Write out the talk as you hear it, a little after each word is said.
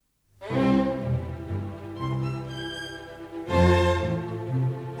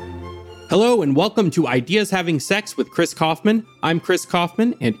Hello and welcome to Ideas Having Sex with Chris Kaufman. I'm Chris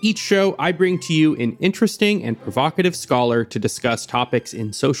Kaufman, and each show I bring to you an interesting and provocative scholar to discuss topics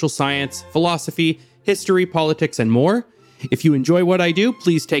in social science, philosophy, history, politics, and more. If you enjoy what I do,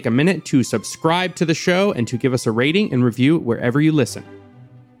 please take a minute to subscribe to the show and to give us a rating and review wherever you listen.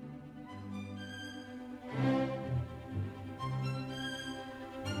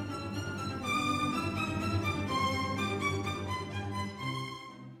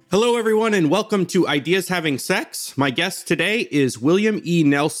 Hello, everyone, and welcome to Ideas Having Sex. My guest today is William E.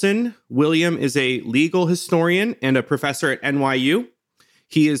 Nelson. William is a legal historian and a professor at NYU.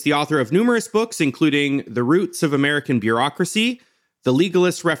 He is the author of numerous books, including The Roots of American Bureaucracy, The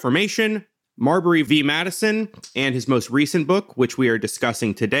Legalist Reformation, Marbury v. Madison, and his most recent book, which we are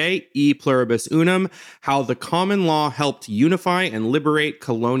discussing today, E Pluribus Unum, How the Common Law Helped Unify and Liberate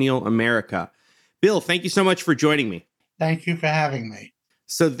Colonial America. Bill, thank you so much for joining me. Thank you for having me.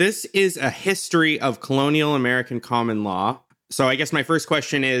 So this is a history of colonial American common law. So I guess my first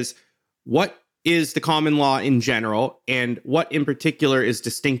question is, what is the common law in general, and what in particular is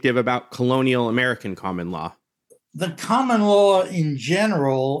distinctive about colonial American common law? The common law in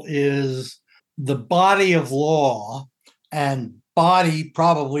general is the body of law, and body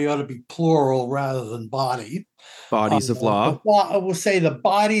probably ought to be plural rather than body. Bodies of law. I will say the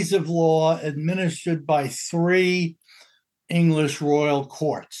bodies of law administered by three English royal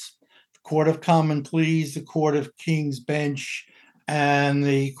courts: the Court of Common Pleas, the Court of King's Bench, and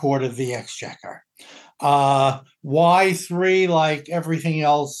the Court of the Exchequer. Why three? Like everything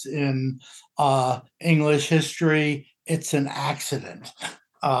else in English history, it's an accident.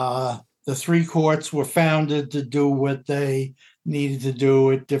 The three courts were founded to do what they needed to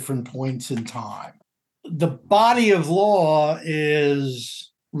do at different points in time. The body of law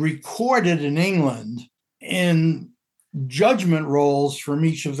is recorded in England in judgment rolls from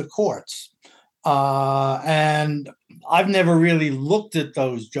each of the courts. And I've never really looked at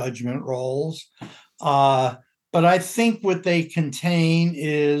those judgment rolls, but I think what they contain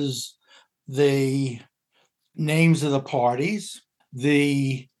is the names of the parties,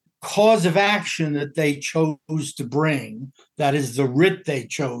 the cause of action that they chose to bring, that is the writ they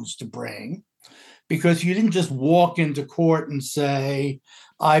chose to bring, because you didn't just walk into court and say,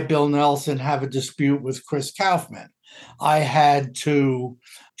 I, Bill Nelson, have a dispute with Chris Kaufman. I had to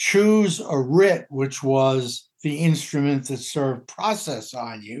choose a writ, which was the instrument that served process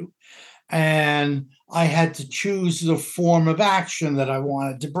on you, and I had to choose the form of action that I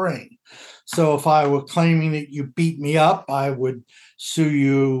wanted to bring. So if I were claiming that you beat me up, I would sue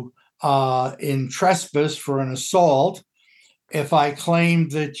you in trespass for an assault. If I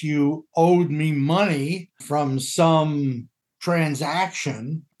claimed that you owed me money from some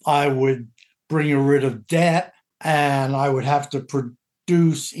transaction, I would bring a writ of debt, and I would have to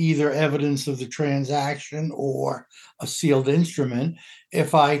produce either evidence of the transaction or a sealed instrument.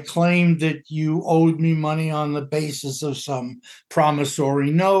 If I claimed that you owed me money on the basis of some promissory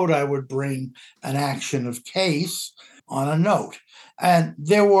note, I would bring an action of case on a note. And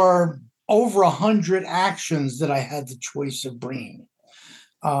there were over 100 actions that I had the choice of bringing.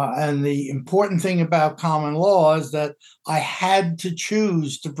 And the important thing about common law is that I had to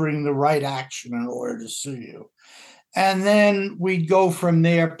choose to bring the right action in order to sue you. And then we'd go from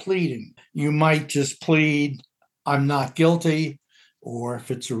there pleading. You might just plead, I'm not guilty, or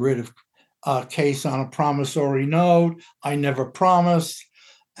if it's a writ of case on a promissory note, I never promised,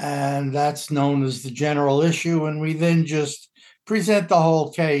 and that's known as the general issue. And we then just present the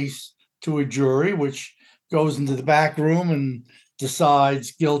whole case to a jury, which goes into the back room and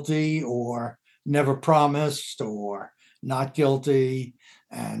decides guilty or never promised or not guilty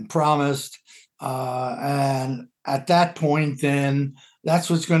and promised. And at that point, then that's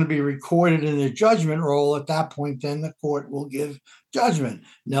what's going to be recorded in the judgment roll. At that point, then the court will give judgment.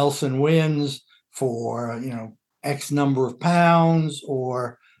 Nelson wins for, X number of pounds,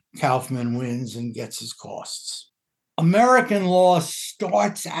 or Kaufman wins and gets his costs. American law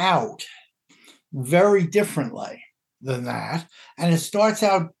starts out very differently than that. And it starts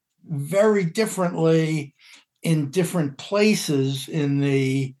out very differently in different places in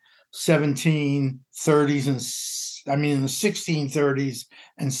the 1730s in the 1630s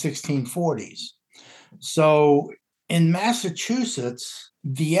and 1640s. So in Massachusetts,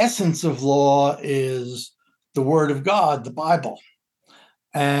 the essence of law is the Word of God, the Bible.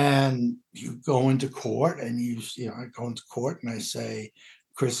 And you go into court and I go into court and I say,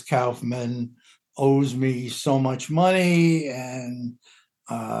 Chris Kaufman owes me so much money, and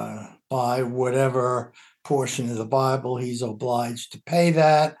by whatever portion of the Bible, he's obliged to pay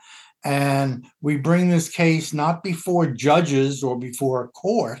that. And we bring this case not before judges or before a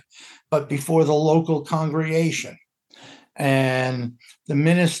court, but before the local congregation. And the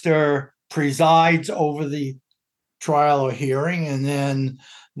minister presides over the trial or hearing, and then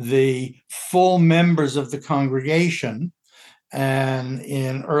the full members of the congregation. And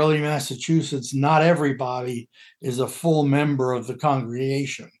in early Massachusetts, not everybody is a full member of the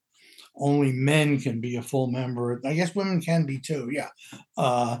congregation. Only men can be a full member. I guess women can be too, yeah.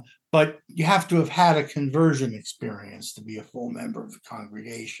 But you have to have had a conversion experience to be a full member of the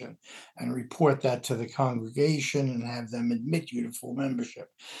congregation, and report that to the congregation and have them admit you to full membership.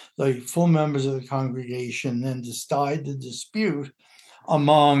 The full members of the congregation then decide the dispute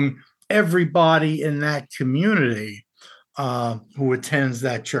among everybody in that community who attends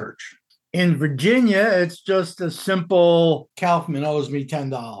that church. In Virginia, it's just a simple, Kaufman owes me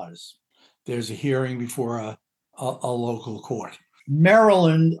 $10. There's a hearing before a local court.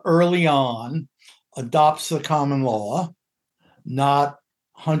 Maryland early on adopts the common law, not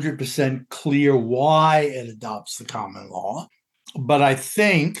 100% clear why it adopts the common law. But I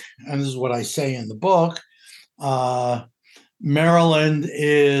think, and this is what I say in the book, Maryland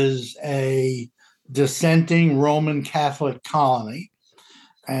is a dissenting Roman Catholic colony.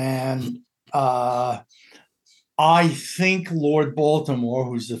 And I think Lord Baltimore,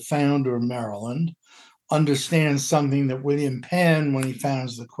 who's the founder of Maryland, understands something that William Penn, when he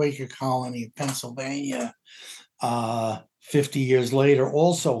founds the Quaker colony of Pennsylvania 50 years later,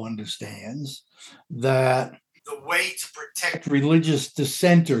 also understands, that the way to protect religious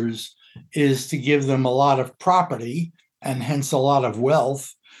dissenters is to give them a lot of property and hence a lot of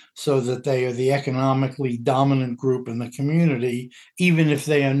wealth, so that they are the economically dominant group in the community, even if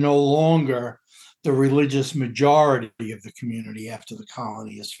they are no longer the religious majority of the community after the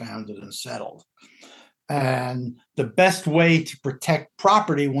colony is founded and settled. And the best way to protect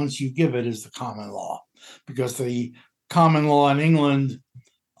property once you give it is the common law, because the common law in England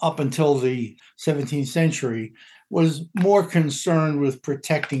up until the 17th century was more concerned with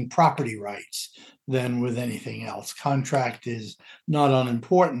protecting property rights than with anything else. Contract is not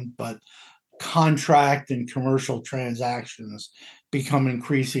unimportant, but contract and commercial transactions become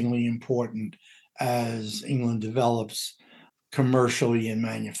increasingly important as England develops commercially and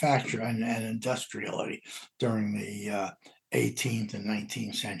manufacture and industrially during the 18th and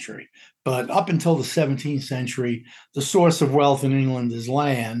 19th century. But up until the 17th century, the source of wealth in England is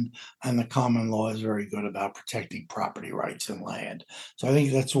land, and the common law is very good about protecting property rights in land. So I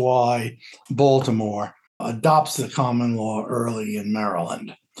think that's why Baltimore adopts the common law early in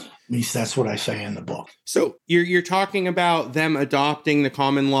Maryland. At least that's what I say in the book. So you're talking about them adopting the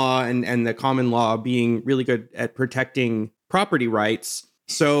common law and the common law being really good at protecting property rights.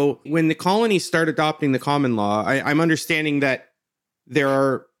 So when the colonies start adopting the common law, I'm understanding that there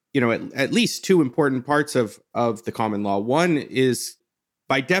are, at least two important parts of the common law. One is,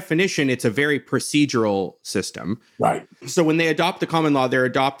 by definition, it's a very procedural system. Right. So when they adopt the common law, they're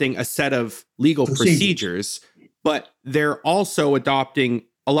adopting a set of legal procedures, but they're also adopting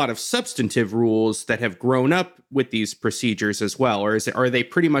a lot of substantive rules that have grown up with these procedures as well. Or are they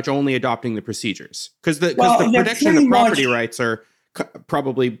pretty much only adopting the procedures? Because the protection of property rights are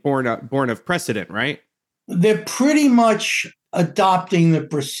probably born of precedent, right? They're pretty much adopting the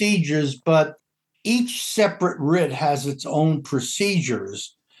procedures, but each separate writ has its own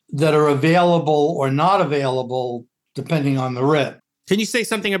procedures that are available or not available depending on the writ. Can you say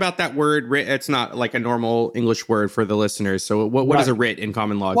something about that word writ? It's not like a normal English word for the listeners. So what is a writ in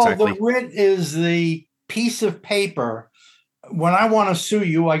common law exactly? Well, the writ is the piece of paper. When I want to sue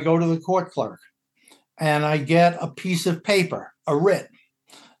you, I go to the court clerk and I get a piece of paper, a writ.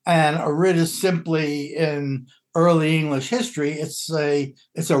 And a writ is simply, in early English history, it's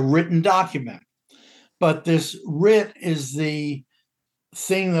a written document. But this writ is the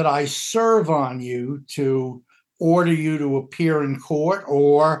thing that I serve on you to order you to appear in court,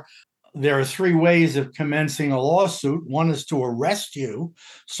 or there are three ways of commencing a lawsuit. One is to arrest you.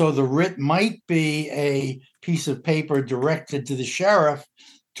 So the writ might be a piece of paper directed to the sheriff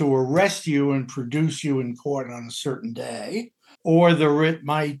to arrest you and produce you in court on a certain day. Or the writ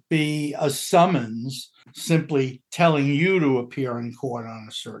might be a summons simply telling you to appear in court on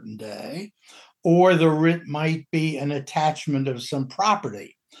a certain day. Or the writ might be an attachment of some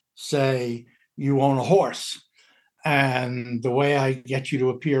property. Say you own a horse, and the way I get you to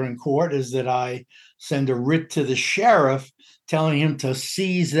appear in court is that I send a writ to the sheriff telling him to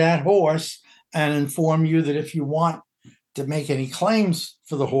seize that horse and inform you that if you want to make any claims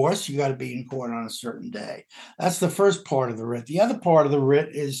for the horse, you got to be in court on a certain day. That's the first part of the writ. The other part of the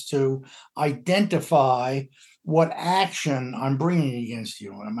writ is to identify what action I'm bringing against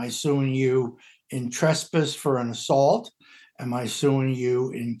you. Am I suing you in trespass for an assault? Am I suing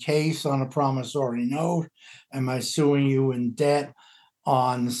you in case on a promissory note? Am I suing you in debt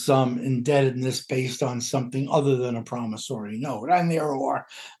on some indebtedness based on something other than a promissory note? And there are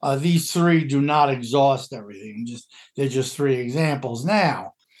these three do not exhaust everything. They're just three examples.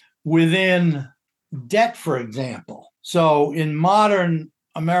 Now, within debt, for example, so in modern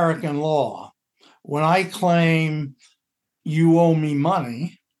American law, when I claim you owe me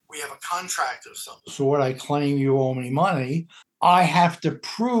money, we have a contract of some sort. I claim you owe me money. I have to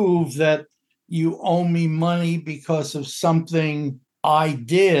prove that you owe me money because of something I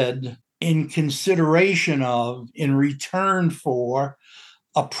did in consideration of, in return for,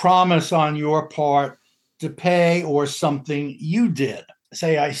 a promise on your part to pay or something you did.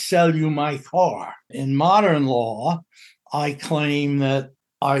 Say I sell you my car. In modern law, I claim that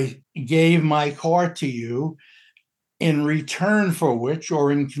I gave my car to you in return for which,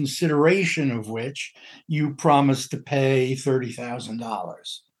 or in consideration of which, you promised to pay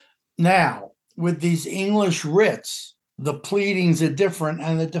 $30,000. Now, with these English writs, the pleadings are different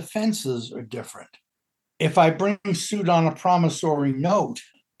and the defenses are different. If I bring suit on a promissory note,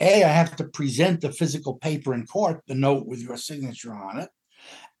 I have to present the physical paper in court, the note with your signature on it,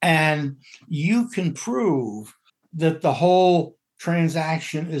 and you can prove that the whole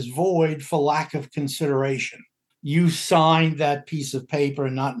transaction is void for lack of consideration. You signed that piece of paper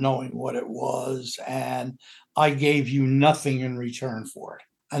not knowing what it was, and I gave you nothing in return for it.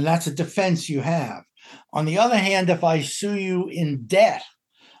 And that's a defense you have. On the other hand, if I sue you in debt,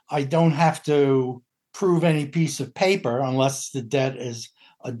 I don't have to prove any piece of paper unless the debt is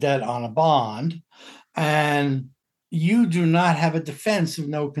a debt on a bond. And you do not have a defense of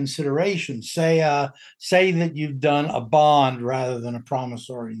no consideration. Say that you've done a bond rather than a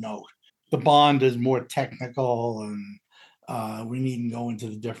promissory note. The bond is more technical, and we needn't go into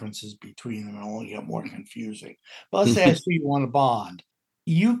the differences between them. It'll only get more confusing. But let's say I sue you on a bond.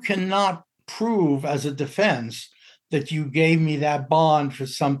 You cannot prove as a defense that you gave me that bond for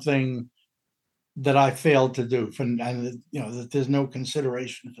something that I failed to do, and that there's no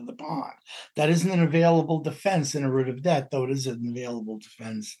consideration for the bond. That isn't an available defense in a writ of debt, though it is an available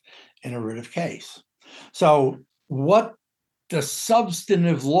defense in a writ of case. So what the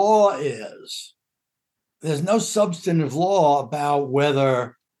substantive law is, there's no substantive law about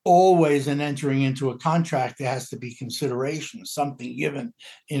whether always in entering into a contract there has to be consideration, something given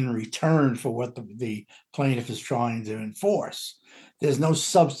in return for what the plaintiff is trying to enforce. There's no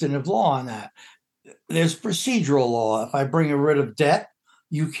substantive law on that. There's procedural law. If I bring a writ of debt,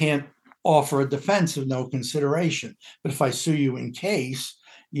 you can't offer a defense of no consideration. But if I sue you in case,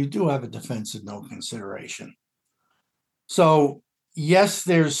 you do have a defense of no consideration. So yes,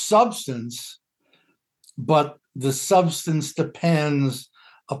 there's substance, but the substance depends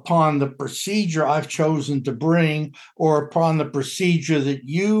upon the procedure I've chosen to bring, or upon the procedure that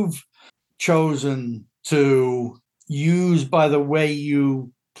you've chosen to use by the way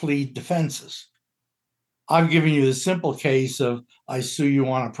you plead defenses. I've given you the simple case of I sue you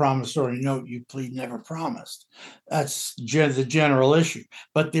on a promissory note, you plead never promised. That's the general issue.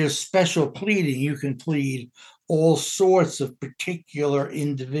 But there's special pleading. You can plead all sorts of particular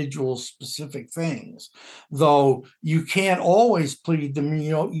individual specific things, though you can't always plead them.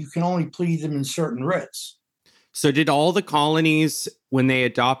 You can only plead them in certain writs. So did all the colonies, when they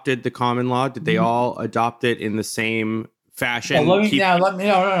adopted the common law, did they all adopt it in the same fashion? Well,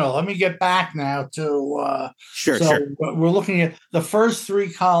 let me get back now to Sure. We're looking at the first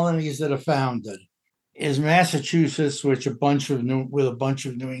three colonies that are founded is Massachusetts, with a bunch of New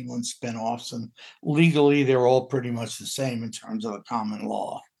England spinoffs, and legally they're all pretty much the same in terms of the common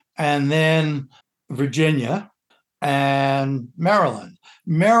law. And then Virginia and Maryland.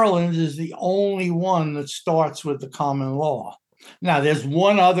 Maryland is the only one that starts with the common law. Now, there's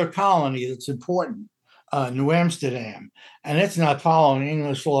one other colony that's important, New Amsterdam, and it's not following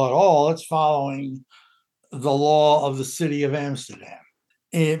English law at all. It's following the law of the city of Amsterdam.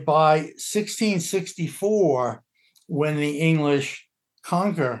 By 1664, when the English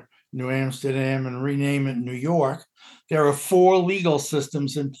conquer New Amsterdam and rename it New York, there are four legal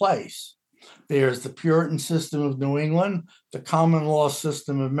systems in place. There's the Puritan system of New England, the common law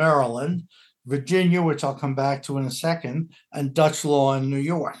system of Maryland, Virginia, which I'll come back to in a second, and Dutch law in New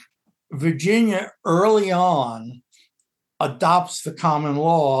York. Virginia early on adopts the common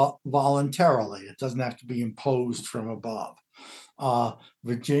law voluntarily. It doesn't have to be imposed from above.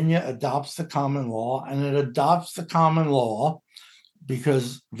 Virginia adopts the common law, and it adopts the common law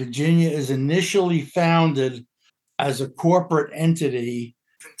because Virginia is initially founded as a corporate entity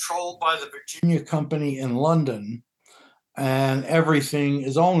controlled by the Virginia Company in London, and everything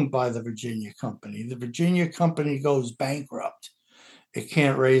is owned by the Virginia Company. The Virginia Company goes bankrupt. It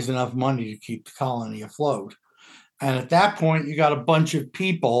can't raise enough money to keep the colony afloat. And at that point, you got a bunch of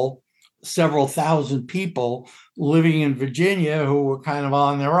people, several thousand people living in Virginia who were kind of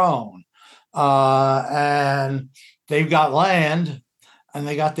on their own. And they've got land and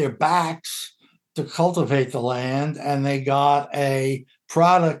they got their backs to cultivate the land, and they got a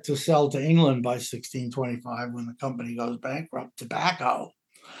product to sell to England by 1625 when the company goes bankrupt, tobacco.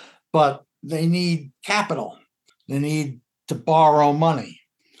 But they need capital. They need to borrow money.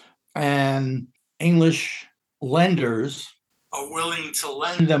 And English lenders are willing to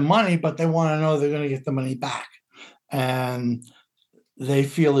lend them money, but they want to know they're going to get the money back. And they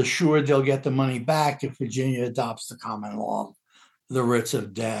feel assured they'll get the money back if Virginia adopts the common law, the writs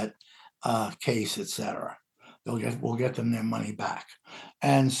of debt, case, etc. We'll get them their money back.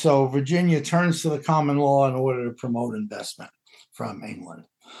 And so Virginia turns to the common law in order to promote investment from England.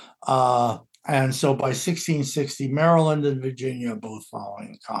 And so by 1660, Maryland and Virginia are both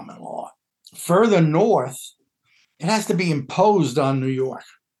following the common law. Further north, it has to be imposed on New York.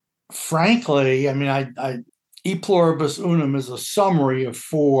 Frankly, I mean, E Pluribus Unum is a summary of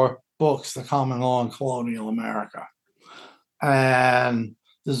 4 books, The Common Law in Colonial America. And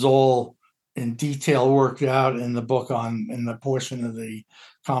this is all in detail worked out in the book in the portion of the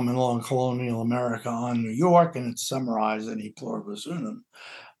Common Law in Colonial America on New York, and it's summarized in E Pluribus Unum.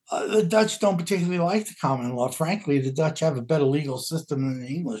 The Dutch don't particularly like the common law. Frankly, the Dutch have a better legal system than the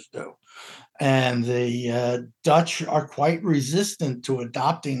English do. And the Dutch are quite resistant to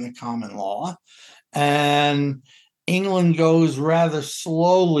adopting the common law. And England goes rather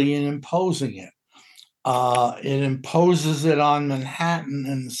slowly in imposing it. It imposes it on Manhattan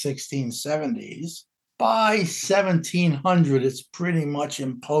in the 1670s. By 1700, it's pretty much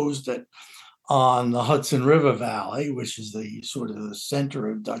imposed it on the Hudson River Valley, which is the sort of the center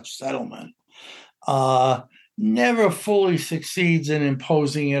of Dutch settlement. Never fully succeeds in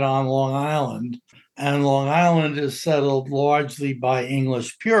imposing it on Long Island. And Long Island is settled largely by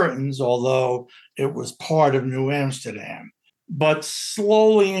English Puritans, although it was part of New Amsterdam. But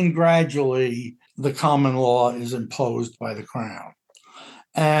slowly and gradually, the common law is imposed by the crown.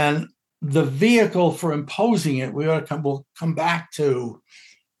 And the vehicle for imposing it, we'll come back to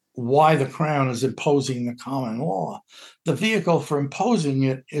why the crown is imposing the common law. The vehicle for imposing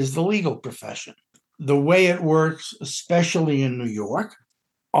it is the legal profession. The way it works, especially in New York,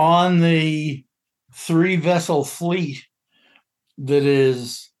 on the 3-vessel fleet that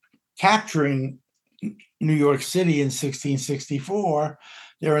is capturing New York City in 1664,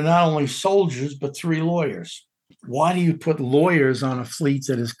 there are not only soldiers, but 3 lawyers. Why do you put lawyers on a fleet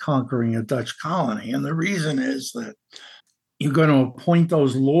that is conquering a Dutch colony? And the reason is that you're going to appoint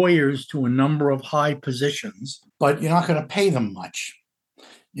those lawyers to a number of high positions, but you're not going to pay them much.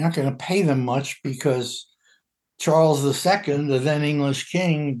 You're not going to pay them much because Charles II, the then English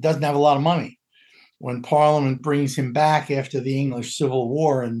king, doesn't have a lot of money. When Parliament brings him back after the English Civil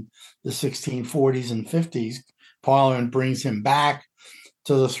War in the 1640s and 50s, Parliament brings him back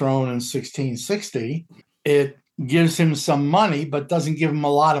to the throne in 1660. It gives him some money, but doesn't give him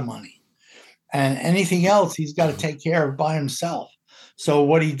a lot of money. And anything else he's got to take care of by himself. So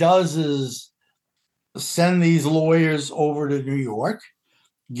what he does is send these lawyers over to New York,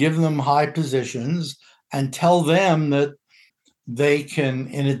 give them high positions, and tell them that they can,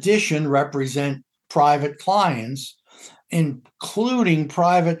 in addition, represent private clients, including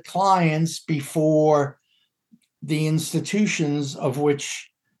private clients before the institutions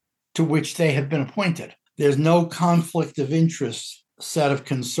to which they have been appointed. There's no conflict of interest set of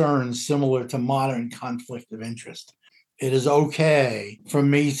concerns similar to modern conflict of interest. It is okay for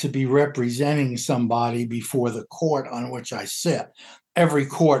me to be representing somebody before the court on which I sit. Every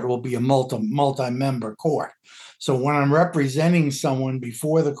court will be a multi-member court. So when I'm representing someone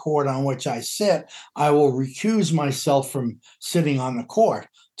before the court on which I sit, I will recuse myself from sitting on the court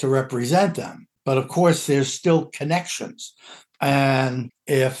to represent them. But of course, there's still connections. And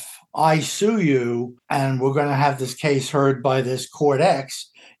if I sue you and we're going to have this case heard by this court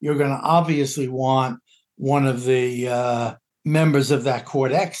X, you're going to obviously want one of the members of that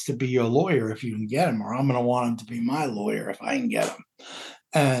court X to be your lawyer if you can get him, or I'm going to want him to be my lawyer if I can get him.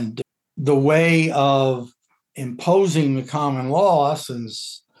 And the way of imposing the common law,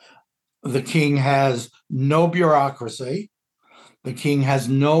 since the king has no bureaucracy, the king has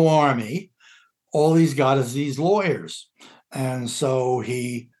no army, all he's got is these lawyers. And so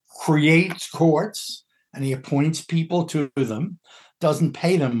he creates courts and he appoints people to them, doesn't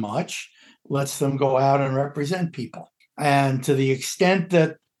pay them much, lets them go out and represent people. And to the extent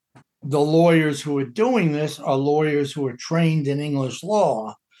that the lawyers who are doing this are lawyers who are trained in English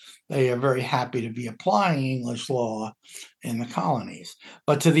law, they are very happy to be applying English law in the colonies.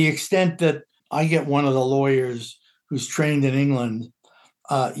 But to the extent that I get one of the lawyers who's trained in England,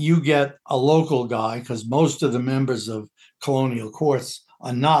 you get a local guy, because most of the members of colonial courts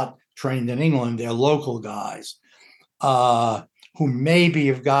are not trained in England. They're local guys who maybe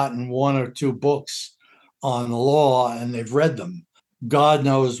have gotten one or two books on the law and they've read them. God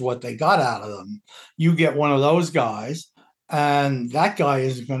knows what they got out of them. You get one of those guys, and that guy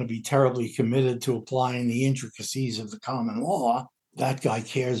isn't going to be terribly committed to applying the intricacies of the common law. That guy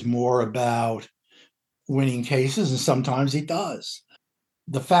cares more about winning cases, and sometimes he does.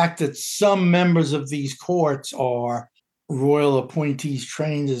 The fact that some members of these courts are royal appointees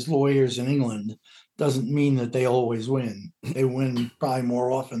trained as lawyers in England doesn't mean that they always win. They win probably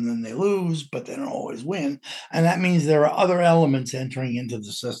more often than they lose, but they don't always win. And that means there are other elements entering into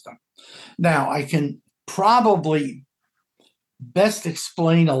the system. Now, I can probably best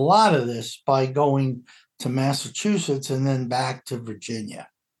explain a lot of this by going to Massachusetts and then back to Virginia.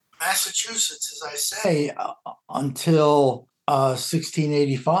 Massachusetts, as I say, until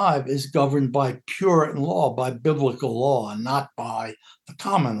 1685 is governed by Puritan law, by biblical law, and not by the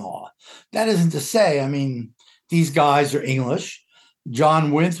common law. That isn't to say, I mean, these guys are English.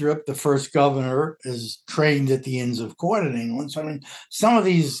 John Winthrop, the first governor, is trained at the Inns of Court in England. So, I mean, some of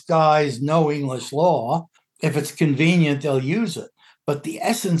these guys know English law. If it's convenient, they'll use it. But the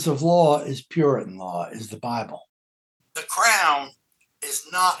essence of law is Puritan law, is the Bible. The Crown is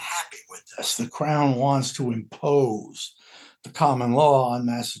not happy with this. The Crown wants to impose the common law on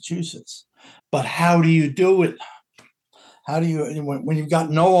Massachusetts. But how do you do it? How do you, when you've got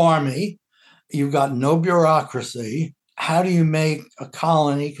no army, you've got no bureaucracy, how do you make a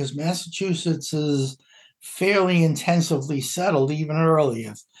colony? Because Massachusetts is fairly intensively settled even early,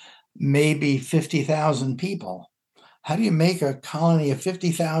 maybe 50,000 people. How do you make a colony of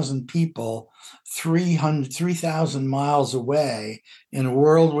 50,000 people 3,000 miles away in a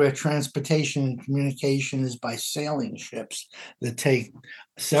world where transportation and communication is by sailing ships that take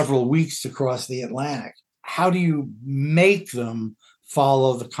several weeks to cross the Atlantic? How do you make them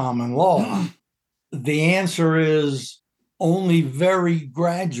follow the common law? The answer is only very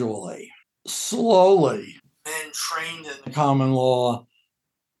gradually, slowly. Men trained in the common law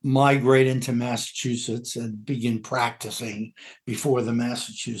migrate into Massachusetts and begin practicing before the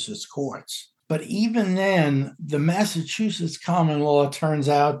Massachusetts courts. But even then, the Massachusetts common law turns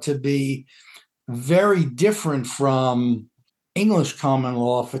out to be very different from English common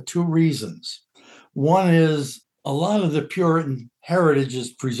law for two reasons. One is a lot of the Puritan heritage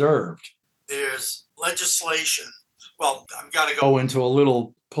is preserved. There's legislation. Well, I've got to go into a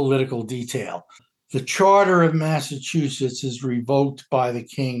little political detail. The Charter of Massachusetts is revoked by the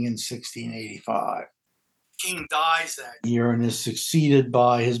king in 1685. The king dies that year and is succeeded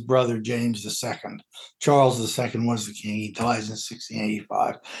by his brother James II. Charles II was the king. He dies in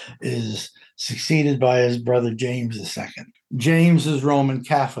 1685, is succeeded by his brother James II. James is Roman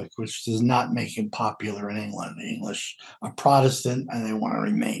Catholic, which does not make him popular in England. The English are Protestant and they want to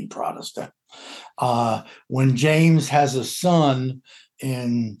remain Protestant. When James has a son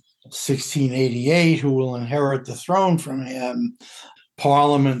in 1688 who will inherit the throne from him,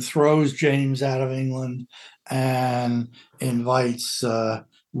 Parliament throws James out of England and invites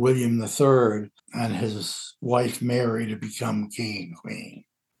William III and his wife Mary to become king and queen.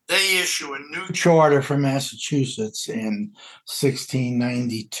 They issue a new charter for Massachusetts in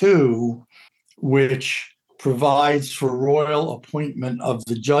 1692, which provides for royal appointment of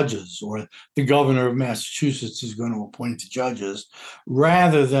the judges, or the governor of Massachusetts is going to appoint the judges,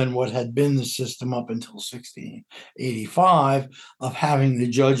 rather than what had been the system up until 1685 of having the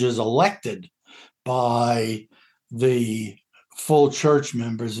judges elected by the full church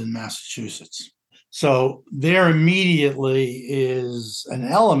members in Massachusetts. So there immediately is an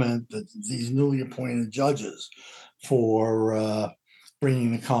element that these newly appointed judges for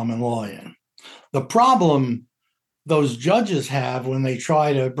bringing the common law in. The problem those judges have when they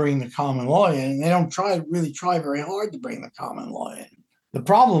try to bring the common law in, they don't really try very hard to bring the common law in. The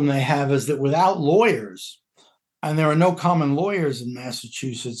problem they have is that without lawyers, and there are no common lawyers in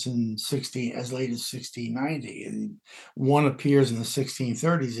Massachusetts as late as 1690. And one appears in the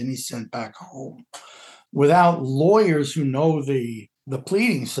 1630s and he's sent back home. Without lawyers who know the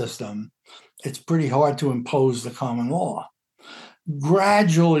pleading system, it's pretty hard to impose the common law.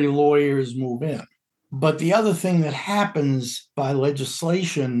 Gradually, lawyers move in. But the other thing that happens by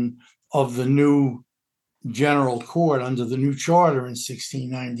legislation of the new General Court under the new charter in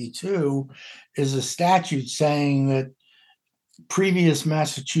 1692 is a statute saying that previous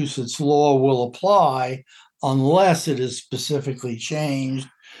Massachusetts law will apply unless it is specifically changed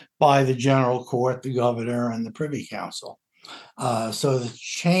by the general court, the governor, and the Privy Council. So to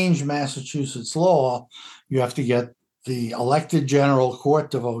change Massachusetts law, you have to get the elected general court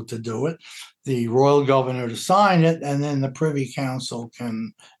to vote to do it, the royal governor to sign it, and then the Privy Council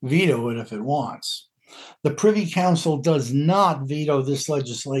can veto it if it wants. The Privy Council does not veto this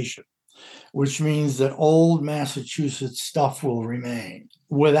legislation, which means that old Massachusetts stuff will remain.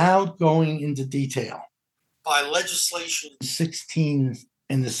 Without going into detail, by legislation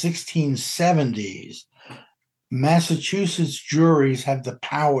in the 1670s, Massachusetts juries have the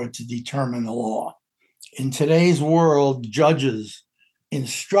power to determine the law. In today's world, judges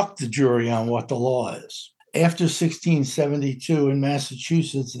instruct the jury on what the law is. After 1672 in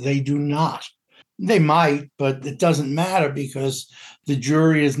Massachusetts, they do not. They might, but it doesn't matter because the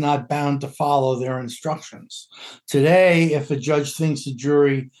jury is not bound to follow their instructions. Today, if a judge thinks a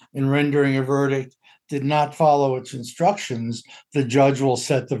jury, in rendering a verdict, did not follow its instructions, the judge will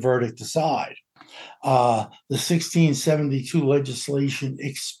set the verdict aside. The 1672 legislation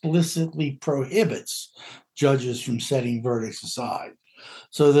explicitly prohibits judges from setting verdicts aside.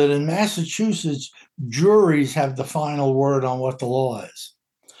 So that in Massachusetts, juries have the final word on what the law is.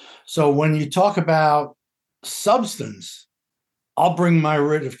 So when you talk about substance, I'll bring my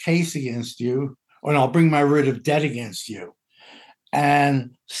writ of case against you, or I'll bring my writ of debt against you.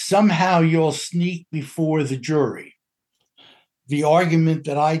 And somehow you'll sneak before the jury the argument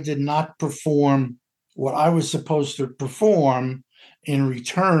that I did not perform what I was supposed to perform in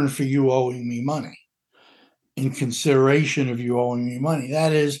return for you owing me money, in consideration of you owing me money.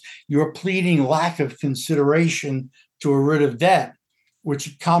 That is, you're pleading lack of consideration to a writ of debt,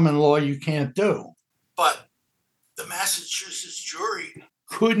 which common law you can't do. But the Massachusetts jury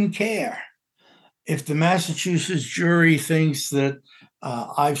couldn't care. If the Massachusetts jury thinks that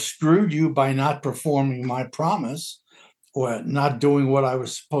I've screwed you by not performing my promise, or not doing what I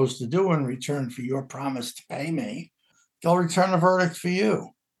was supposed to do in return for your promise to pay me, they'll return a verdict for you.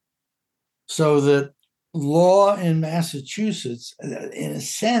 So that law in Massachusetts, in a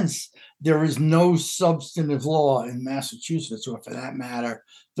sense, there is no substantive law in Massachusetts, or for that matter,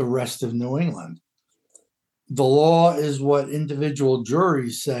 the rest of New England. The law is what individual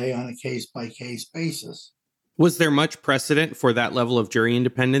juries say on a case-by-case basis. Was there much precedent for that level of jury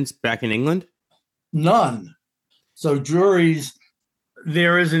independence back in England? None. So juries,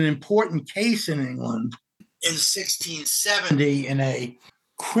 there is an important case in England in 1670 in a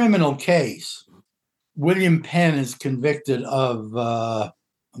criminal case. William Penn is convicted of, I'm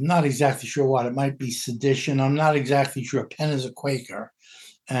not exactly sure what, it might be sedition. I'm not exactly sure. Penn is a Quaker,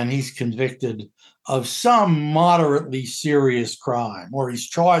 and he's convicted of some moderately serious crime, or he's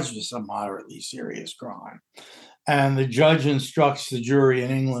charged with some moderately serious crime. And the judge instructs the jury in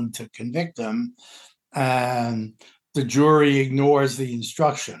England to convict him, and the jury ignores the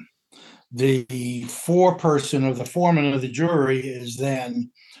instruction. The foreperson, or the foreman of the jury, is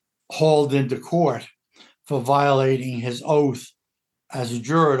then hauled into court for violating his oath as a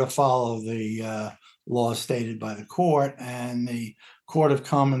juror to follow the law stated by the court, and the Court of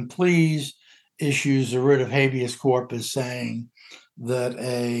Common Pleas issues a writ of habeas corpus saying that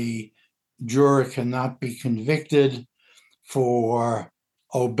a juror cannot be convicted for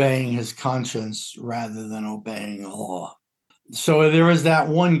obeying his conscience rather than obeying the law. So there is that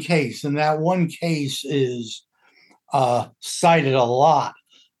one case, and that one case is cited a lot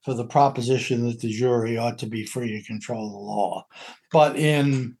for the proposition that the jury ought to be free to control the law. But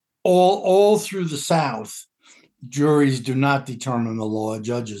in all through the South, juries do not determine the law,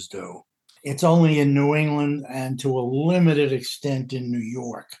 judges do. It's only in New England and to a limited extent in New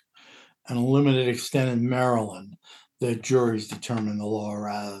York and a limited extent in Maryland that juries determine the law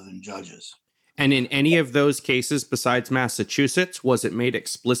rather than judges. And in any of those cases besides Massachusetts, was it made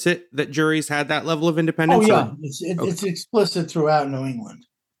explicit that juries had that level of independence? Oh, yeah. It's explicit throughout New England.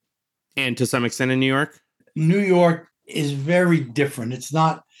 And to some extent in New York? New York is very different. It's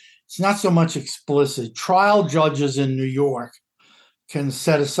not so much explicit. Trial judges in New York can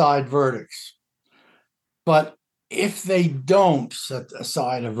set aside verdicts. But if they don't set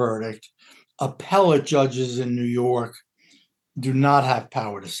aside a verdict, appellate judges in New York do not have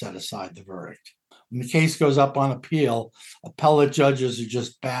power to set aside the verdict. When the case goes up on appeal, appellate judges are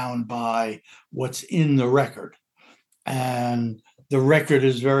just bound by what's in the record. And the record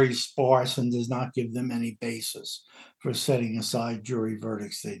is very sparse and does not give them any basis for setting aside jury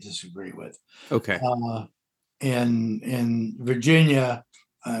verdicts they disagree with. Okay. In Virginia,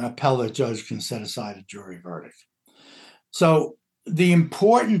 an appellate judge can set aside a jury verdict. So the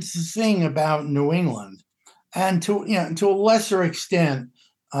important thing about New England And to a lesser extent,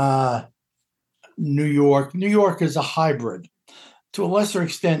 New York. New York is a hybrid. To a lesser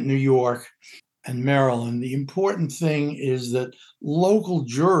extent, New York and Maryland. The important thing is that local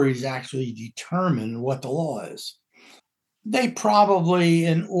juries actually determine what the law is. They probably,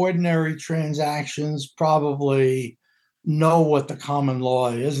 in ordinary transactions, probably know what the common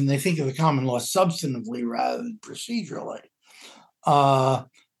law is, and they think of the common law substantively rather than procedurally.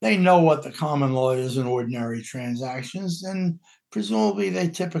 They know what the common law is in ordinary transactions, and presumably they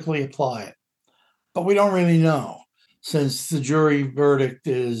typically apply it. But we don't really know, since the jury verdict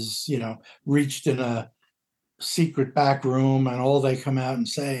is, reached in a secret back room, and all they come out and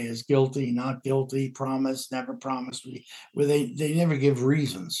say is guilty, not guilty, promise, never promised. Where they never give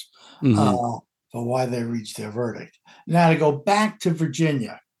reasons for why they reached their verdict. Now, to go back to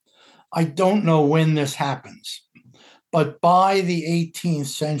Virginia, I don't know when this happens, but by the 18th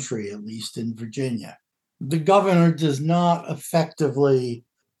century, at least in Virginia, the governor does not effectively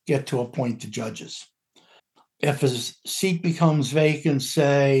get to appoint the judges. If a seat becomes vacant,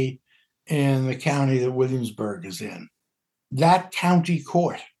 say, in the county that Williamsburg is in, that county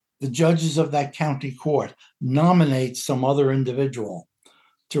court, the judges of that county court, nominate some other individual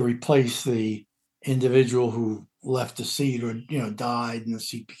to replace the individual who left the seat or died and the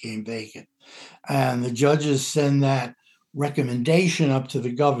seat became vacant. And the judges send that recommendation up to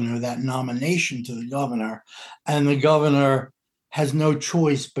the governor, that nomination to the governor, and the governor has no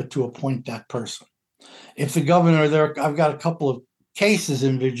choice but to appoint that person. If the governor I've got a couple of cases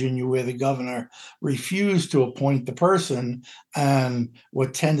in Virginia where the governor refused to appoint the person, and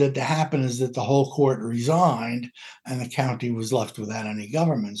what tended to happen is that the whole court resigned and the county was left without any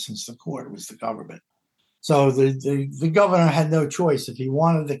government, since the court was the government. So the governor had no choice if he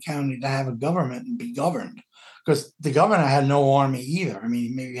wanted the county to have a government and be governed, because the governor had no army either. I mean,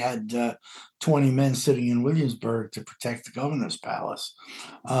 he maybe had 20 men sitting in Williamsburg to protect the governor's palace,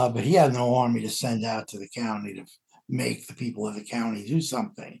 but he had no army to send out to the county to make the people of the county do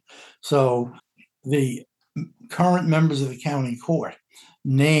something. So the current members of the county court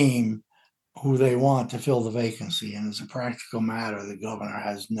name who they want to fill the vacancy, and as a practical matter, the governor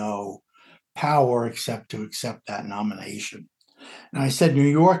has no power except to accept that nomination. And I said New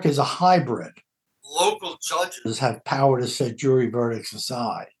York is a hybrid. Local judges have power to set jury verdicts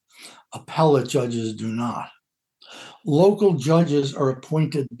aside. Appellate judges do not. Local judges are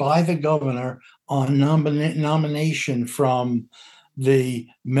appointed by the governor on nomination from the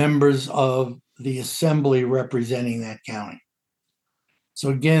members of the assembly representing that county. So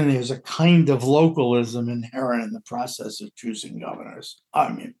again, there's a kind of localism inherent in the process of choosing governors.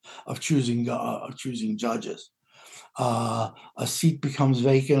 Of choosing judges. A seat becomes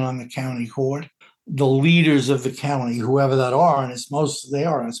vacant on the county court. The leaders of the county, whoever that are, and it's mostly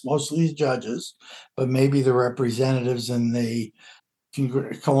the judges, but maybe the representatives in the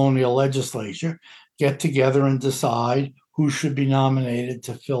colonial legislature, get together and decide who should be nominated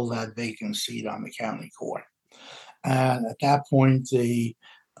to fill that vacant seat on the county court. And at that point, the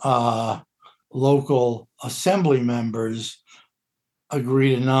local assembly members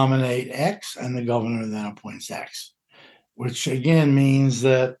agree to nominate X, and the governor then appoints X, which again means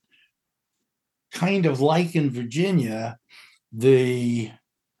that, kind of like in Virginia, the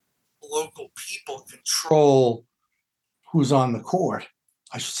local people control who's on the court.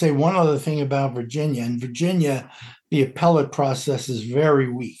 I should say one other thing about Virginia. In Virginia, the appellate process is very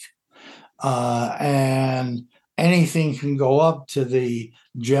weak. And anything can go up to the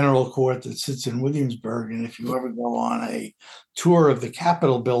general court that sits in Williamsburg. And if you ever go on a tour of the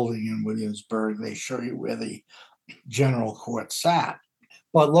Capitol building in Williamsburg, they show you where the general court sat.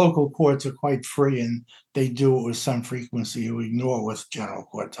 But local courts are quite free, and they do it with some frequency to ignore what the general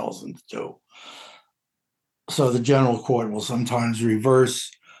court tells them to do. So the general court will sometimes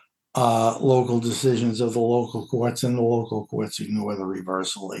reverse local decisions of the local courts, and the local courts ignore the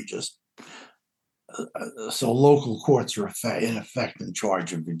reversal. They just so local courts are in effect in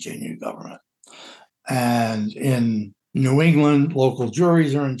charge of Virginia government. And in New England, local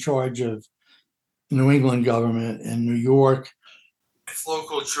juries are in charge of New England government. In New York, if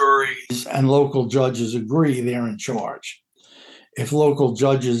local juries and local judges agree, they're in charge. If local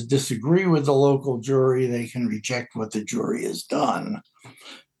judges disagree with the local jury, they can reject what the jury has done.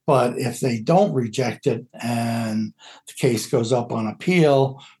 But if they don't reject it and the case goes up on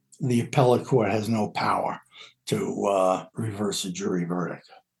appeal, the appellate court has no power to reverse a jury verdict.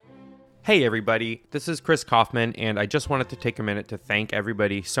 Hey everybody, this is Chris Kaufman, and I just wanted to take a minute to thank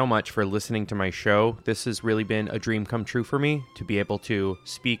everybody so much for listening to my show. This has really been a dream come true for me, to be able to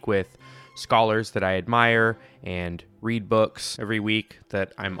speak with scholars that I admire and read books every week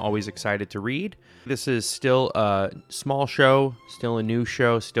that I'm always excited to read. This is still a small show, still a new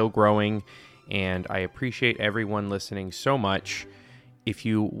show, still growing, and I appreciate everyone listening so much. If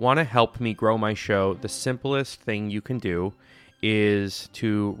you want to help me grow my show, the simplest thing you can do is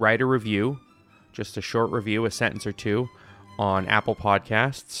to write a review, just a short review, a sentence or two, on Apple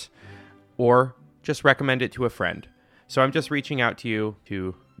Podcasts, or just recommend it to a friend. So I'm just reaching out to you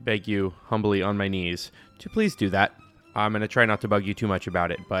to beg you humbly on my knees to please do that. I'm going to try not to bug you too much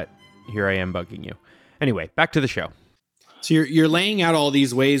about it, but here I am bugging you. Anyway, back to the show. So you're laying out all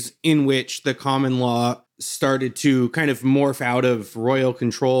these ways in which the common law started to kind of morph out of royal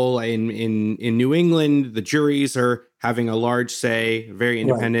control. In New England, the juries are having a large say, very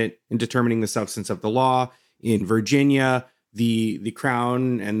independent in determining the substance of the law. In Virginia, the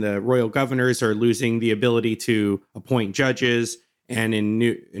crown and the royal governors are losing the ability to appoint judges. And in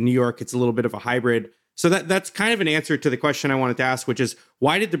New York, it's a little bit of a hybrid. So that's kind of an answer to the question I wanted to ask, which is,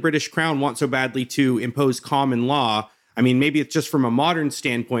 why did the British crown want so badly to impose common law? I mean, maybe it's just from a modern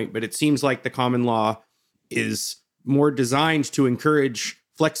standpoint, but it seems like the common law is more designed to encourage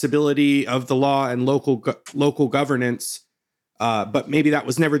flexibility of the law and local governance. But maybe that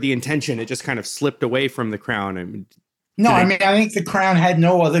was never the intention. It just kind of slipped away from the crown. I think the crown had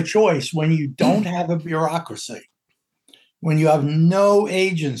no other choice. When you don't have a bureaucracy, when you have no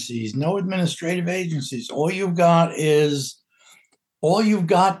agencies, no administrative agencies, all you've got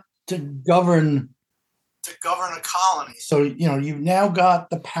to govern a colony. So, you've now got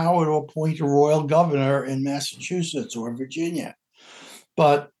the power to appoint a royal governor in Massachusetts or Virginia.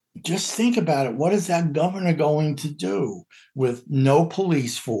 But just think about it. What is that governor going to do with no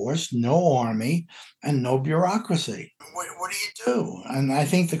police force, no army, and no bureaucracy? What do you do? And I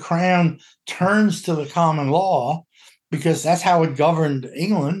think the crown turns to the common law because that's how it governed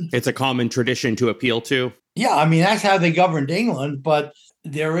England. It's a common tradition to appeal to. Yeah, I mean, that's how they governed England, but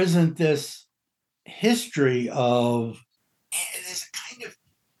there isn't this history there's a kind of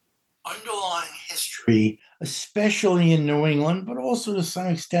underlying history, especially in New England, but also to some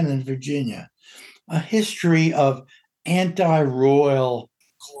extent in Virginia, a history of anti-royal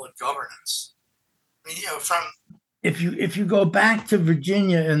governance. I mean, if you go back to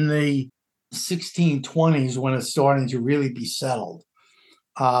Virginia in the 1620s, when it's starting to really be settled,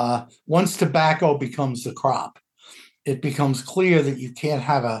 once tobacco becomes the crop, it becomes clear that you can't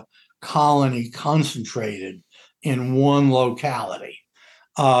have a colony concentrated in one locality.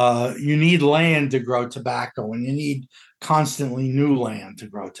 You need land to grow tobacco, and you need constantly new land to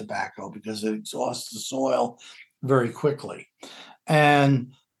grow tobacco because it exhausts the soil very quickly.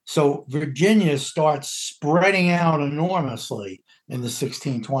 And so Virginia starts spreading out enormously in the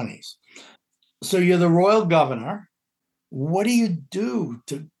 1620s. So you're the royal governor. What do you do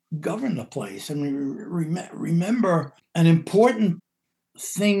to govern the place? I mean, remember, an important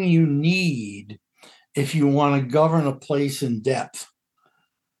thing you need if you want to govern a place in depth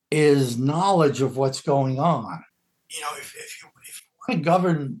is knowledge of what's going on. If you want to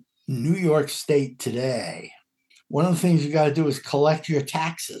govern New York State today, one of the things you got to do is collect your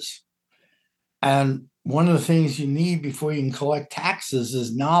taxes. And one of the things you need before you can collect taxes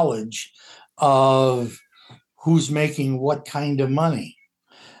is knowledge of who's making what kind of money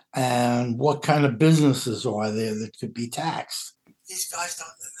and what kind of businesses are there that could be taxed. These guys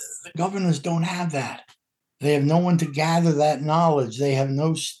the governors don't have that. They have no one to gather that knowledge. They have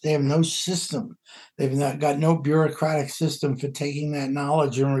no system. They've got no bureaucratic system for taking that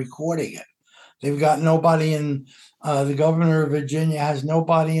knowledge and recording it. They've got nobody in, the governor of Virginia has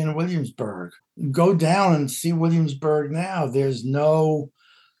nobody in Williamsburg. Go down and see Williamsburg now. There's no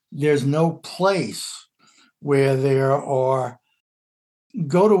place where there are,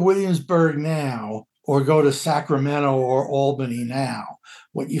 go to Williamsburg now or go to Sacramento or Albany now.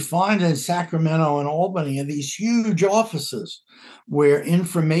 What you find in Sacramento and Albany are these huge offices where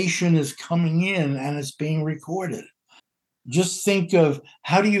information is coming in and it's being recorded. Just think of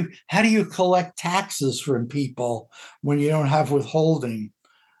how do you collect taxes from people when you don't have withholding?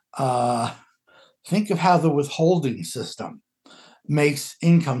 Think of how the withholding system makes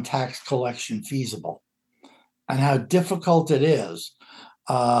income tax collection feasible and how difficult it is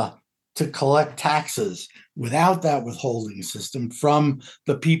to collect taxes without that withholding system from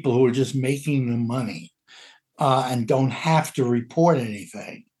the people who are just making the money and don't have to report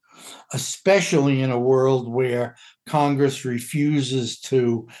anything, especially in a world where Congress refuses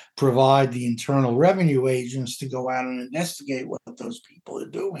to provide the internal revenue agents to go out and investigate what those people are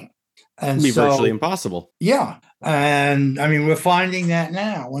doing. And It'd be virtually so, impossible. yeah. And I mean, we're finding that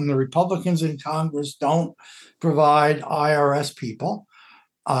now when the Republicans in Congress don't provide IRS people,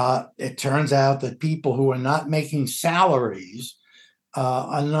 it turns out that people who are not making salaries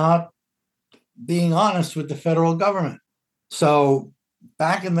are not being honest with the federal government. So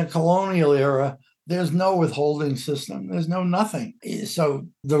back in the colonial era, there's no withholding system. There's no nothing. So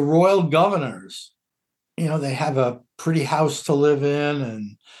the royal governors, they have a pretty house to live in,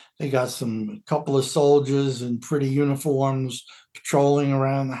 and they got a couple of soldiers in pretty uniforms patrolling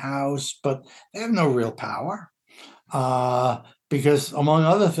around the house, but they have no real power because, among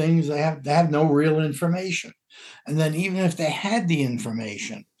other things, they have no real information. And then even if they had the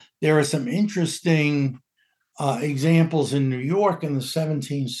information, there are some interesting examples in New York in the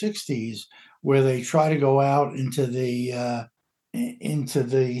 1760s where they try to go out into the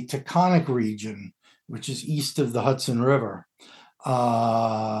Taconic region, which is east of the Hudson River.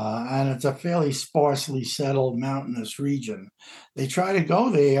 And it's a fairly sparsely settled mountainous region. They try to go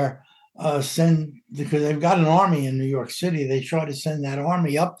there, because they've got an army in New York City. They try to send that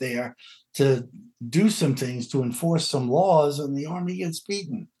army up there to do some things, to enforce some laws, and the army gets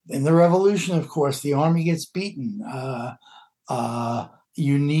beaten. In the revolution, of course, the army gets beaten.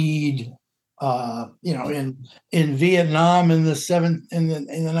 You need, in Vietnam in the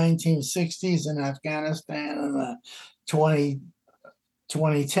 1960s, in Afghanistan in the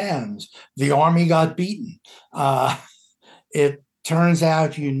 2010s, the army got beaten. It turns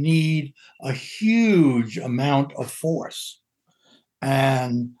out you need a huge amount of force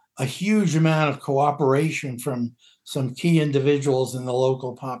and a huge amount of cooperation from some key individuals in the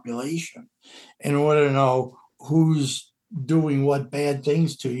local population in order to know who's doing what bad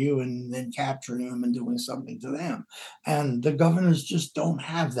things to you and then capturing them and doing something to them. And the governors just don't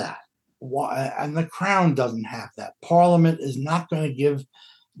have that. And the crown doesn't have that. Parliament is not going to give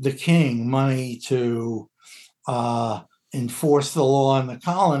the king money to enforce the law in the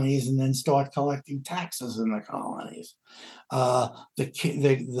colonies and then start collecting taxes in the colonies.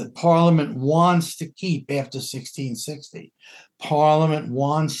 The Parliament wants to keep, after 1660, Parliament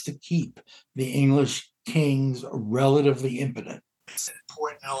wants to keep the English kings relatively impotent. It's an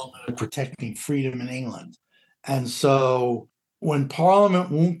important element of protecting freedom in England. And so when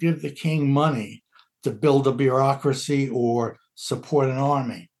Parliament won't give the king money to build a bureaucracy or support an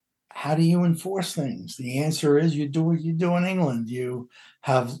army, how do you enforce things? The answer is you do what you do in England. You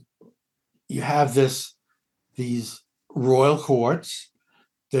have these royal courts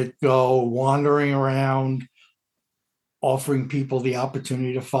that go wandering around offering people the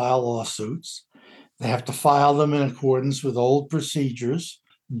opportunity to file lawsuits. They have to file them in accordance with old procedures.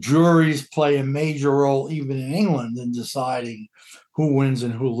 Juries play a major role, even in England, in deciding who wins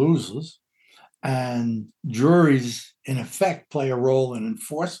and who loses. And juries, in effect, play a role in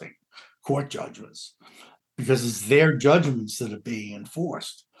enforcing court judgments because it's their judgments that are being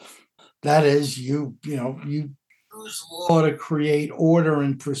enforced. That is, you use law to create order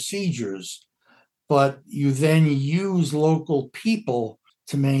and procedures, but you then use local people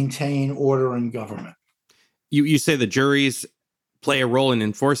to maintain order and government. You say the juries play a role in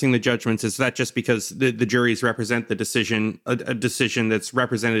enforcing the judgments. Is that just because the juries represent the decision, a decision that's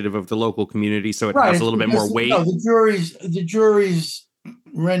representative of the local community, so it has a little bit more weight? No, the juries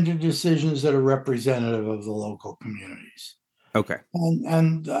render decisions that are representative of the local communities. Okay.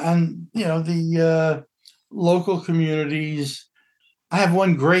 And the local communities. I have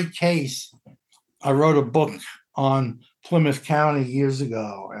one great case. I wrote a book on Plymouth County years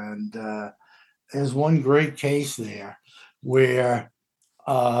ago, and there's one great case there where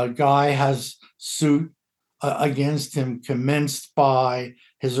a guy has suit against him commenced by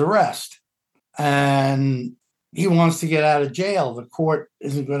his arrest, and he wants to get out of jail. The court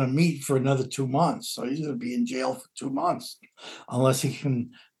isn't going to meet for another 2 months, so he's going to be in jail for 2 months unless he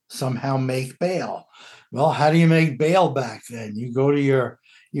can somehow make bail. Well, how do you make bail back then? You go to your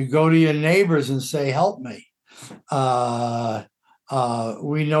neighbors and say, "Help me.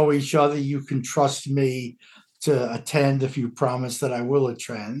 We know each other. You can trust me to attend if you promise that I will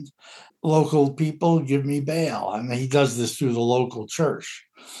attend. Local people give me bail." And he does this through the local church.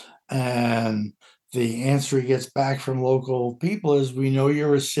 And the answer he gets back from local people is, "We know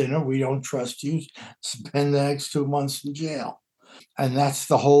you're a sinner. We don't trust you. Spend the next 2 months in jail." And that's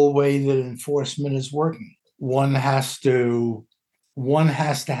the whole way that enforcement is working. One has to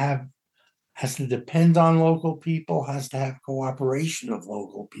depend on local people, has to have cooperation of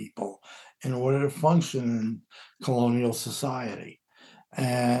local people in order to function in colonial society.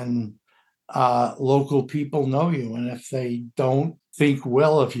 And local people know you, and if they don't think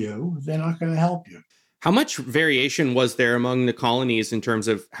well of you, they're not going to help you. How much variation was there among the colonies in terms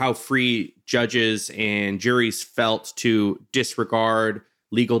of how free judges and juries felt to disregard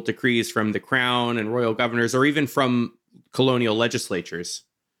legal decrees from the crown and royal governors, or even from colonial legislatures?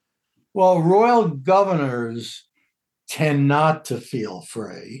 Well, royal governors tend not to feel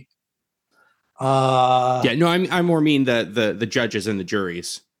free. Yeah, no, I more mean the judges and the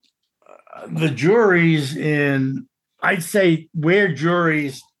juries. The juries I'd say where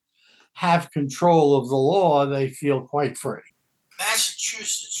juries have control of the law, they feel quite free.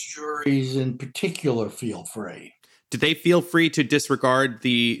 Massachusetts juries in particular feel free. Do they feel free to disregard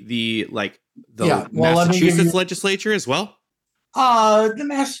the Well, Massachusetts legislature as well? The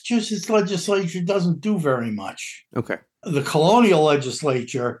Massachusetts legislature doesn't do very much. Okay. The colonial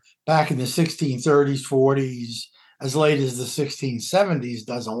legislature back in the 1630s, 40s, as late as the 1670s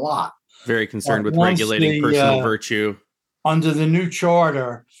does a lot. Very concerned with regulating personal virtue. Under the new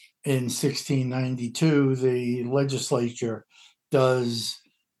charter in 1692, the legislature does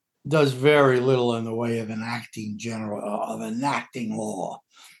very little in the way of enacting law.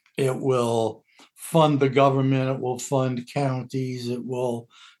 It will fund the government. It will fund counties. It will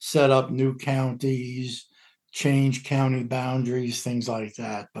set up new counties, change county boundaries, things like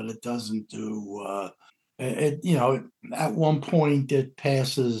that. But it doesn't do. At one point,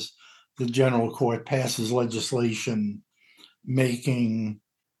 the general court passes legislation making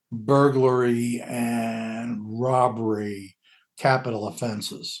burglary and robbery capital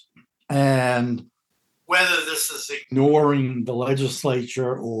offenses. And whether this is ignoring the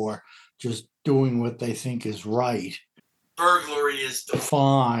legislature or just doing what they think is right, burglary is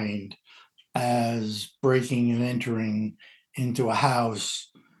defined as breaking and entering into a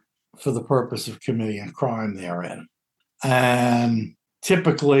house for the purpose of committing a crime therein. And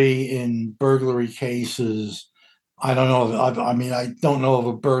typically in burglary cases, I don't know of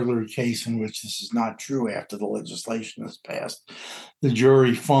a burglary case in which this is not true after the legislation is passed. The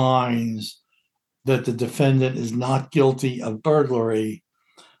jury finds that the defendant is not guilty of burglary,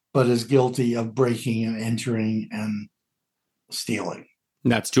 but is guilty of breaking and entering and stealing.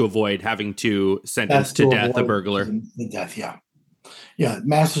 And that's to avoid having to sentence to death a burglar. The death, yeah. Yeah,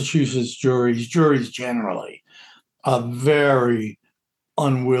 Massachusetts juries generally are very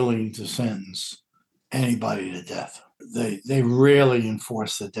unwilling to sentence anybody to death. They rarely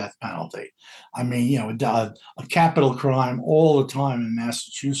enforce the death penalty. I mean, a capital crime all the time in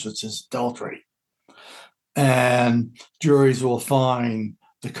Massachusetts is adultery. And juries will find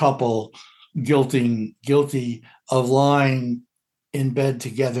the couple guilty of lying in bed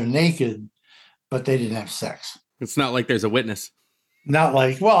together naked, but they didn't have sex. It's not like there's a witness.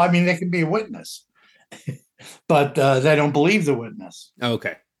 They can be a witness, but they don't believe the witness.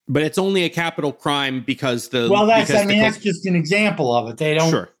 Okay. But it's only a capital crime because that's just an example of it. They don't.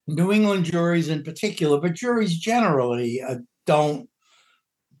 Sure. New England juries in particular, but juries generally don't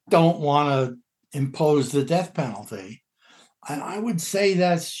want to impose the death penalty. And I would say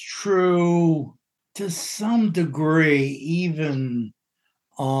that's true to some degree, even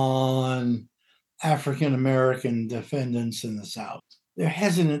on African American defendants in the South.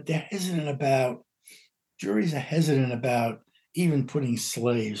 Juries are hesitant about even putting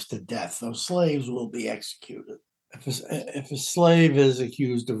slaves to death. Those slaves will be executed. If a slave is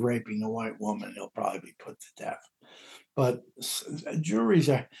accused of raping a white woman, he'll probably be put to death. But juries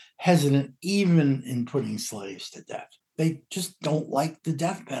are hesitant even in putting slaves to death. They just don't like the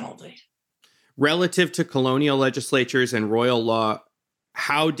death penalty. Relative to colonial legislatures and royal law,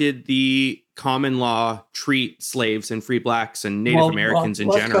 how did the common law treat slaves and free blacks and Native Americans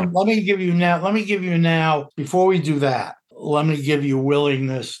in general? Let me give you now, before we do that, let me give you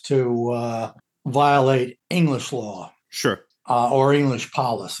willingness to violate English law. Sure. Or English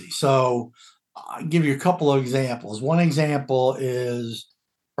policy. So I'll give you a couple of examples. One example is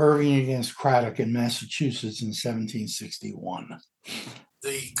Irving against Craddock in Massachusetts in 1761.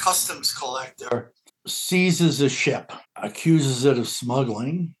 The customs collector seizes a ship, accuses it of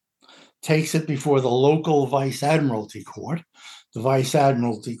smuggling, takes it before the local vice admiralty court. The vice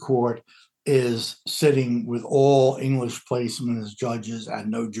admiralty court is sitting with all English placemen as judges and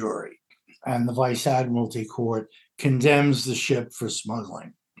no jury. And the vice admiralty court condemns the ship for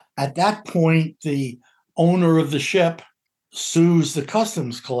smuggling. At that point, the owner of the ship sues the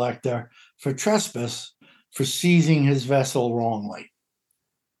customs collector for trespass for seizing his vessel wrongly,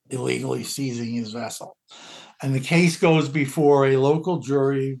 illegally seizing his vessel. And the case goes before a local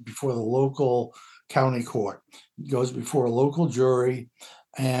jury, before the local county court. It goes before a local jury,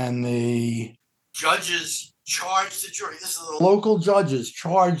 and the judges charge the jury. The local judges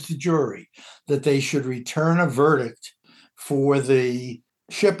charge the jury that they should return a verdict for the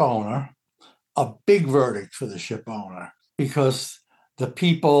ship owner a big verdict for the ship owner, because the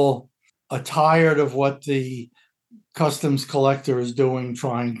people are tired of what the customs collector is doing,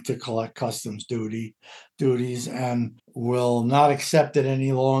 trying to collect customs duties, and will not accept it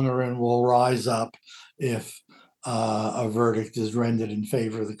any longer, and will rise up if a verdict is rendered in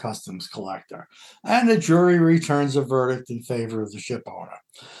favor of the customs collector. And the jury returns a verdict in favor of the ship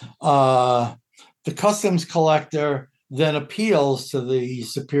owner. The customs collector then appeals to the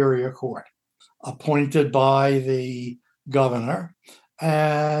superior court, appointed by the governor,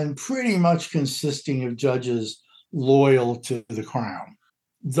 and pretty much consisting of judges loyal to the crown.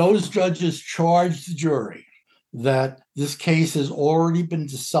 Those judges charge the jury that this case has already been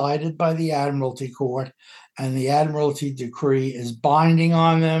decided by the Admiralty Court, and the Admiralty decree is binding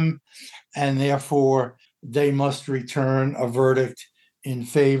on them, and therefore they must return a verdict in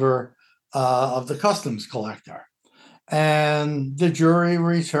favor of the customs collector. And the jury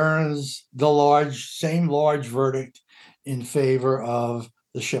returns the same large verdict in favor of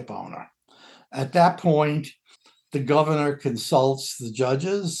the ship owner. At that point, the governor consults the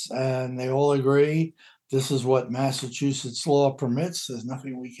judges, and they all agree this is what Massachusetts law permits. There's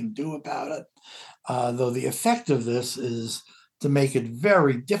nothing we can do about it. Though the effect of this is to make it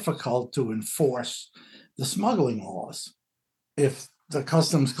very difficult to enforce the smuggling laws. If the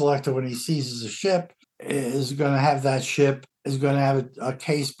customs collector, when he seizes a ship, is going to have a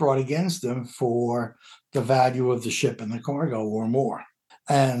case brought against him for the value of the ship and the cargo or more.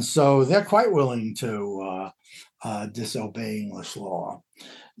 And so they're quite willing to disobey English law.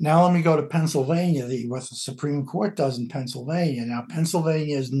 Now let me go to Pennsylvania, what the Supreme Court does in Pennsylvania. Now,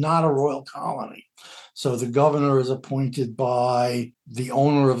 Pennsylvania is not a royal colony. So the governor is appointed by the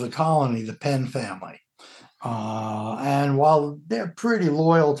owner of the colony, the Penn family. And while they're pretty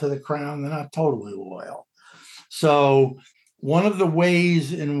loyal to the crown, they're not totally loyal. So one of the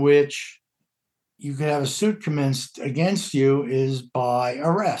ways in which you can have a suit commenced against you is by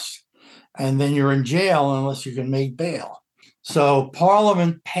arrest. And then you're in jail unless you can make bail. So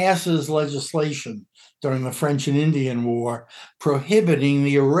Parliament passes legislation during the French and Indian War prohibiting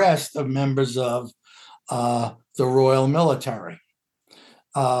the arrest of members of the Royal Military.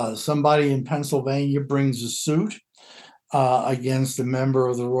 Somebody in Pennsylvania brings a suit against a member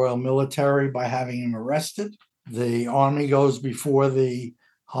of the Royal Military by having him arrested. The army goes before the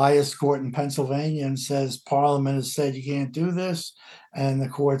highest court in Pennsylvania and says, Parliament has said you can't do this. And the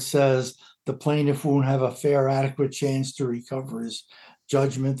court says the plaintiff won't have a fair, adequate chance to recover his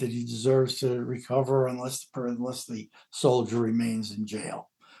judgment that he deserves to recover unless the soldier remains in jail.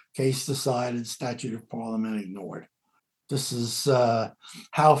 Case decided, statute of Parliament ignored. This is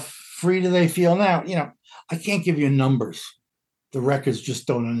how free do they feel now? I can't give you numbers. The records just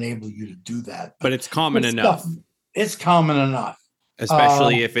don't enable you to do that. But it's common enough. It's common enough.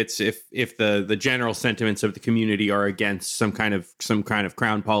 Especially if the general sentiments of the community are against some kind of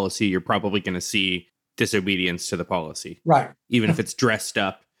crown policy, you're probably going to see disobedience to the policy. Right. Even if it's dressed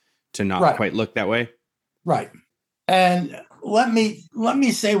up to not quite look that way. Right. And let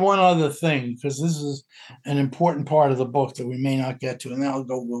me say one other thing, because this is an important part of the book that we may not get to, and then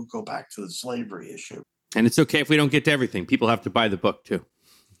we'll go back to the slavery issue. And it's okay if we don't get to everything. People have to buy the book too.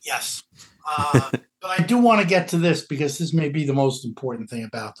 Yes. But I do want to get to this because this may be the most important thing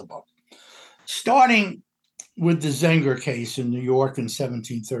about the book. Starting with the Zenger case in New York in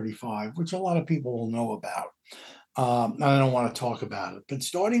 1735, which a lot of people will know about. I don't want to talk about it, but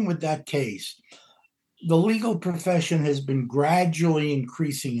starting with that case, the legal profession has been gradually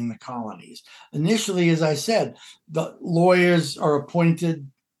increasing in the colonies. Initially, as I said, the lawyers are appointed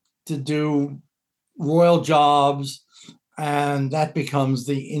to do royal jobs, and that becomes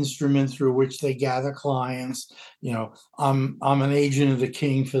the instrument through which they gather clients. I'm an agent of the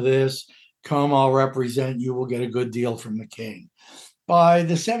king for this. Come, I'll represent you. We'll get a good deal from the king. By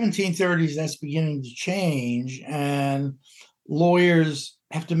the 1730s, that's beginning to change, and lawyers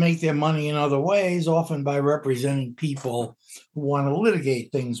have to make their money in other ways, often by representing people who want to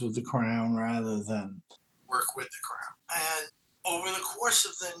litigate things with the crown rather than work with the crown. And over the course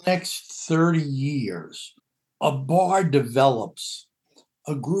of the next 30 years, a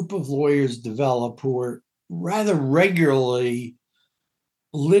group of lawyers develop who are rather regularly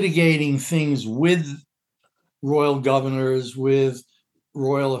litigating things with royal governors, with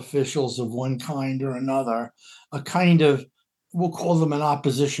royal officials of one kind or another. A kind of, we'll call them an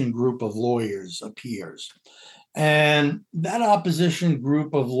opposition group of lawyers appears. And that opposition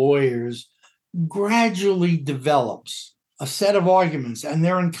group of lawyers gradually develops a set of arguments, and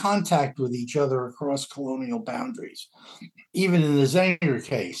they're in contact with each other across colonial boundaries. Even in the Zenger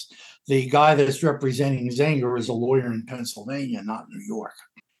case, the guy that's representing Zenger is a lawyer in Pennsylvania, not New York.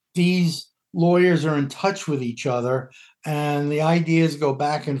 These lawyers are in touch with each other, and the ideas go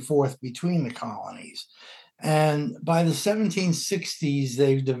back and forth between the colonies. And by the 1760s,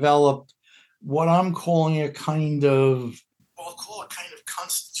 they've developed what I'm calling I'll call a kind of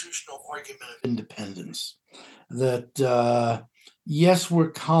constitutional argument of independence. That yes, we're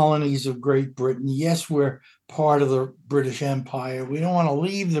colonies of Great Britain. Yes, we're part of the British Empire. We don't want to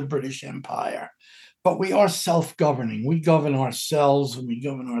leave the British Empire, but we are self-governing. We govern ourselves, and we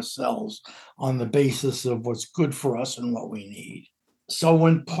govern ourselves on the basis of what's good for us and what we need. So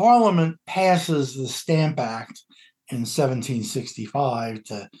when Parliament passes the Stamp Act in 1765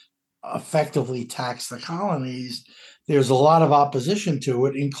 to effectively tax the colonies, there's a lot of opposition to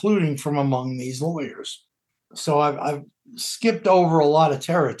it, including from among these lawyers. So I've skipped over a lot of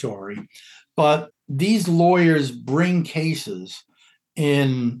territory, but these lawyers bring cases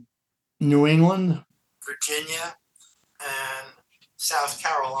in New England, Virginia, and South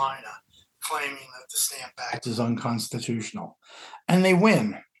Carolina, claiming that the Stamp Act is unconstitutional. And they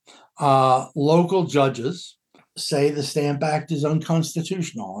win. Local judges say the Stamp Act is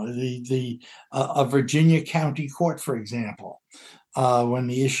unconstitutional. A Virginia county court, for example, when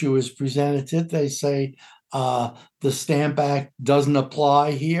the issue is presented to it, they say the Stamp Act doesn't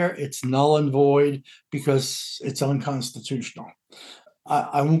apply here. It's null and void because it's unconstitutional.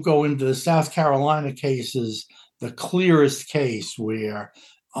 I won't go into the South Carolina case is the clearest case where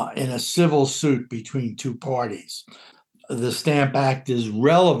in a civil suit between two parties, the Stamp Act is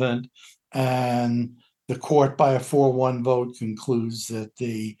relevant, and the court by a 4-1 vote concludes that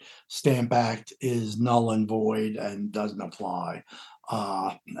the Stamp Act is null and void and doesn't apply,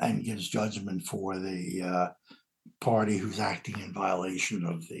 and gives judgment for the party who's acting in violation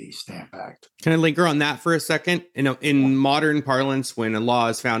of the Stamp Act. Can I linger on that for a second? In modern parlance, when a law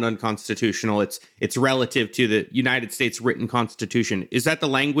is found unconstitutional, it's relative to the United States written Constitution. Is that the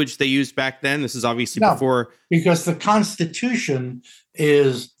language they used back then? This is obviously before, because the Constitution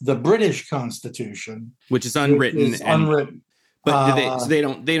is the British Constitution, which is unwritten. But so they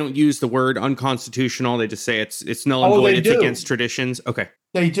don't use the word unconstitutional. They just say it's null and void. It's against traditions. Okay,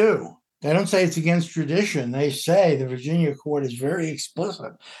 they do. They don't say it's against tradition. They say the Virginia court is very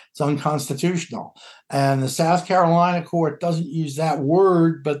explicit. It's unconstitutional. And the South Carolina court doesn't use that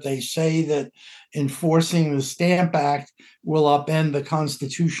word, but they say that enforcing the Stamp Act will upend the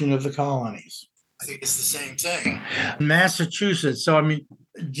Constitution of the colonies. I think it's the same thing. Massachusetts. So,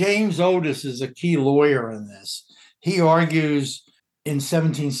 James Otis is a key lawyer in this. He argues in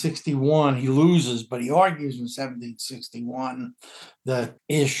 1761, he loses, but he argues in 1761 that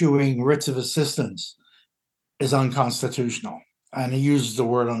issuing writs of assistance is unconstitutional. And he uses the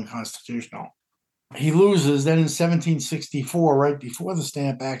word unconstitutional. He loses. Then in 1764, right before the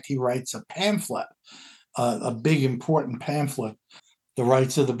Stamp Act, he writes a pamphlet, a big important pamphlet, The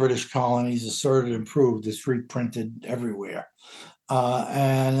Rights of the British Colonies Asserted and Proved. It's reprinted everywhere.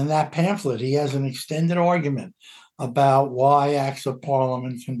 And in that pamphlet, he has an extended argument about why acts of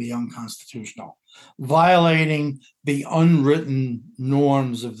parliament can be unconstitutional, violating the unwritten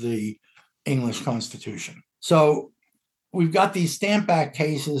norms of the English Constitution. So we've got these Stamp Act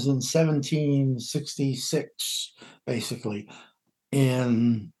cases in 1766, basically,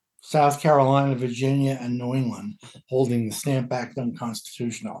 in South Carolina, Virginia, and New England, holding the Stamp Act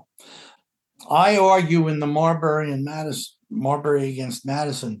unconstitutional. I argue in the Marbury against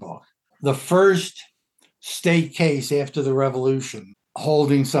Madison book, the first state case after the Revolution,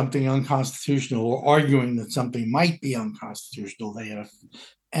 holding something unconstitutional or arguing that something might be unconstitutional. They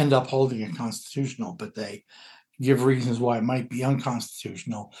end up holding it constitutional, but they give reasons why it might be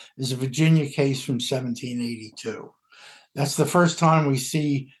unconstitutional, is a Virginia case from 1782. That's the first time we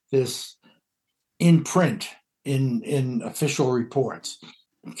see this in print, in official reports,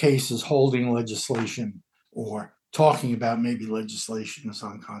 cases holding legislation or talking about maybe legislation is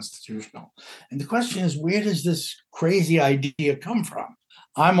unconstitutional. And the question is, where does this crazy idea come from?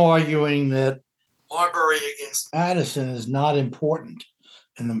 I'm arguing that Marbury against Madison is not important.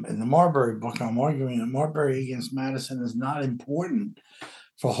 In the Marbury book, I'm arguing that Marbury against Madison is not important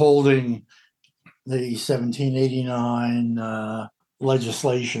for holding the 1789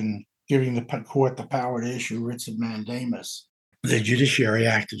 legislation giving the court the power to issue writs of mandamus. The Judiciary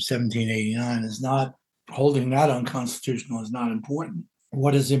Act of 1789 is not holding that unconstitutional, is not important.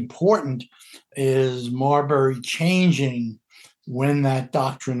 What is important is Marbury changing when that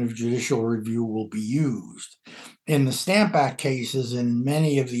doctrine of judicial review will be used. In the Stamp Act cases, in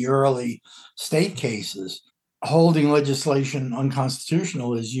many of the early state cases, holding legislation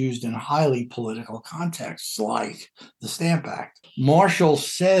unconstitutional is used in highly political contexts, like the Stamp Act. Marshall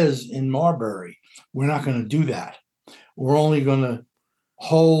says in Marbury, we're not going to do that. We're only going to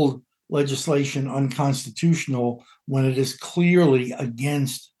hold legislation unconstitutional when it is clearly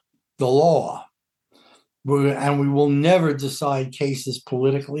against the law. And we will never decide cases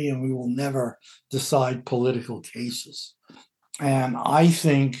politically, and we will never decide political cases. And I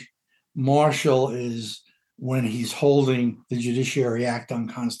think Marshall is, when he's holding the Judiciary Act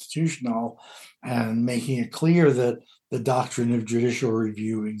unconstitutional and making it clear that the doctrine of judicial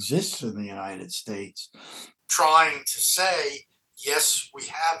review exists in the United States, trying to say, yes, we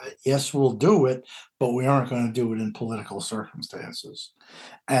have it, yes, we'll do it, but we aren't going to do it in political circumstances.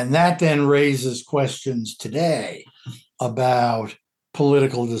 And that then raises questions today about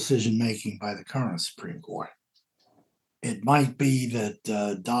political decision-making by the current Supreme Court. It might be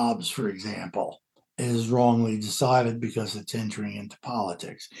that Dobbs, for example, is wrongly decided because it's entering into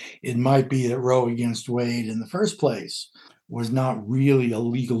politics. It might be that Roe against Wade in the first place was not really a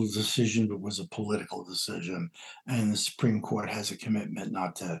legal decision, but was a political decision. And the Supreme Court has a commitment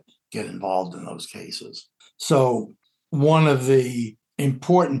not to get involved in those cases. So one of the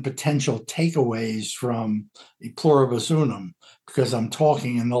important potential takeaways from a Pluribus Unum, because I'm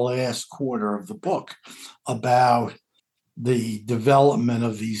talking in the last quarter of the book about the development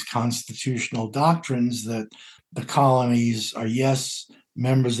of these constitutional doctrines, that the colonies are, yes,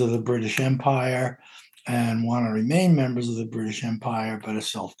 members of the British Empire and want to remain members of the British Empire, but are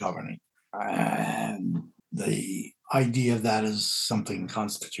self-governing. And the idea of that is something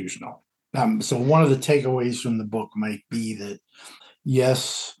constitutional. So one of the takeaways from the book might be that,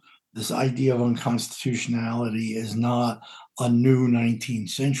 yes, this idea of unconstitutionality is not a new 19th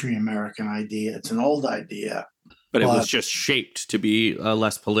century American idea. It's an old idea. But it was just shaped to be a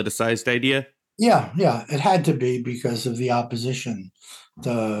less politicized idea? Yeah, it had to be because of the opposition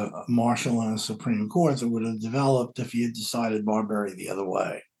to Marshall and the Supreme Court that would have developed if he had decided Marbury the other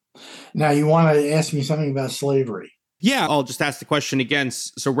way. Now, you want to ask me something about slavery? Yeah, I'll just ask the question again.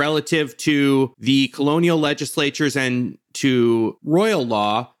 So relative to the colonial legislatures and to royal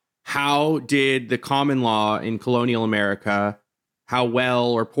law, how did the common law in colonial America, how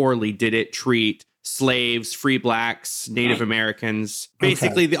well or poorly did it treat slaves, free blacks, Native Americans,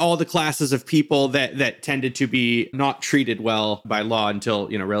 basically all the classes of people that tended to be not treated well by law until,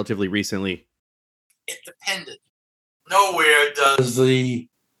 relatively recently? It depended. Nowhere does I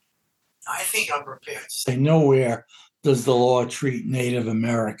think I'm prepared to say nowhere does the law treat Native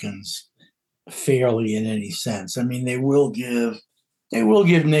Americans fairly in any sense. I mean, they will give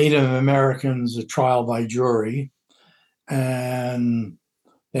Native Americans a trial by jury, and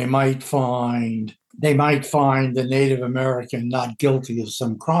they might find the Native American not guilty of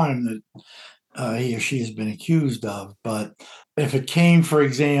some crime that he or she has been accused of. But if it came, for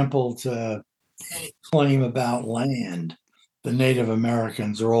example, to any claim about land, the Native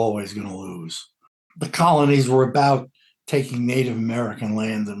Americans are always going to lose. The colonies were about taking Native American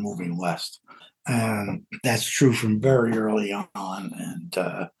land and moving west. And that's true from very early on. And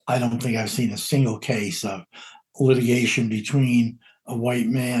I don't think I've seen a single case of litigation between a white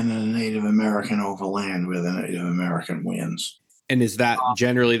man and a Native American over land where the Native American wins. And is that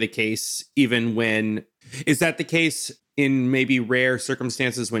generally the case is that the case in maybe rare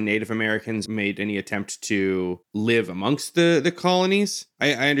circumstances when Native Americans made any attempt to live amongst the colonies?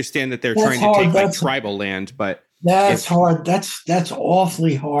 I understand that they're trying to take tribal land, but that's hard. That's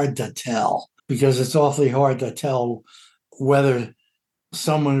awfully hard to tell, because it's awfully hard to tell whether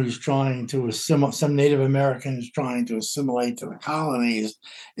someone who's trying to assimilate, some Native American who's trying to assimilate to the colonies,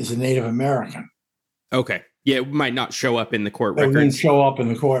 is a Native American. Okay. Yeah, it might not show up in the court records. It won't show up in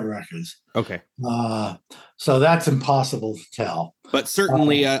the court records. Okay. So that's impossible to tell. But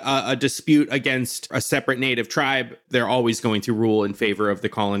certainly a dispute against a separate native tribe, they're always going to rule in favor of the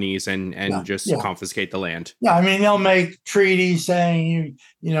colonies and confiscate the land. Yeah, I mean, they'll make treaties saying,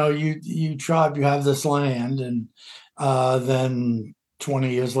 you tribe, you have this land, and then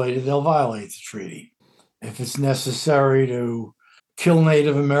 20 years later, they'll violate the treaty. If it's necessary to kill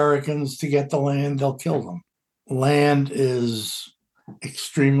Native Americans to get the land, they'll kill them. Land is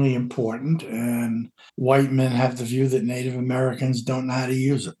extremely important, and white men have the view that Native Americans don't know how to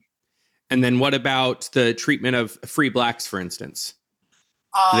use it. And then what about the treatment of free blacks, for instance?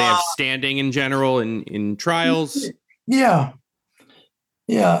 Do they have standing in general in trials? Yeah.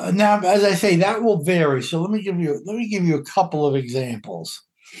 Now, as I say, that will vary. So let me give you a couple of examples.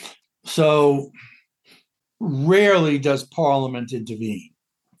 So rarely does Parliament intervene.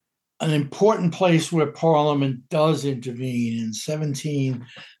 An important place where Parliament does intervene in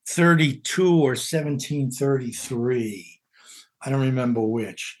 1732 or 1733, I don't remember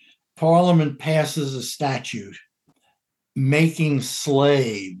which, Parliament passes a statute making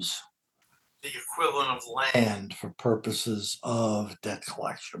slaves the equivalent of land for purposes of debt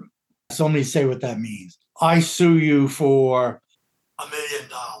collection. So let me say what that means. I sue you for $1 million.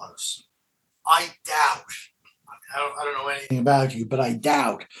 I doubt, I don't know anything about you, but I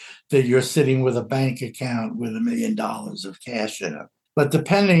doubt that you're sitting with a bank account with $1 million of cash in it. But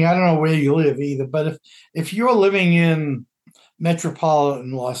depending, I don't know where you live either, but if you're living in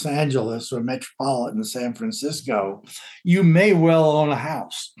metropolitan Los Angeles or metropolitan San Francisco, you may well own a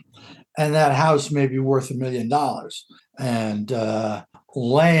house, and that house may be worth $1 million. And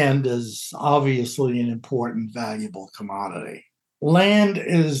land is obviously an important, valuable commodity. Land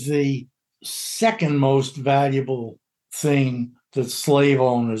is the second most valuable thing that slave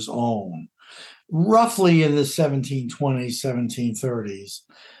owners own. Roughly in the 1720s, 1730s,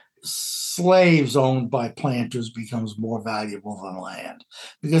 slaves owned by planters becomes more valuable than land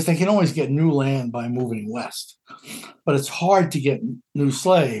because they can always get new land by moving west. But it's hard to get new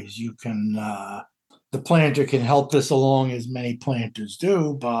slaves. The planter can help this along, as many planters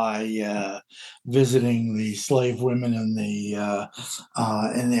do, by visiting the slave women in their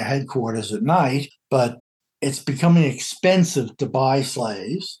headquarters at night. But it's becoming expensive to buy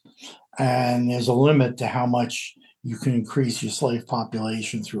slaves, and there's a limit to how much you can increase your slave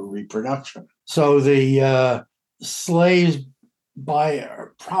population through reproduction. So the slaves by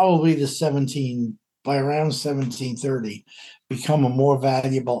around 1730 become a more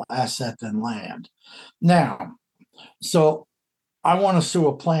valuable asset than land. Now, so I want to sue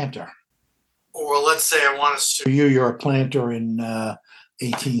a planter, or let's say I want to sue you. You're a planter in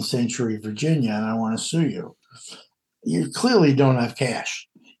 18th century Virginia, and I want to sue you. You clearly don't have cash.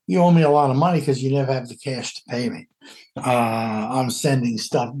 You owe me a lot of money because you never have the cash to pay me. I'm sending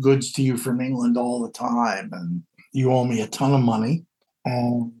goods to you from England all the time, and you owe me a ton of money.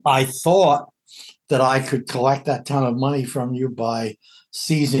 I thought that I could collect that ton of money from you by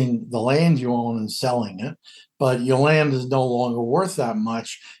seizing the land you own and selling it, but your land is no longer worth that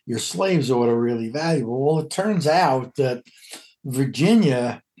much. Your slaves are what are really valuable. Well, it turns out that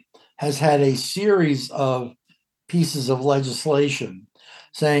Virginia has had a series of pieces of legislation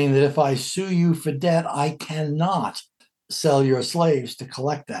saying that if I sue you for debt, I cannot sell your slaves to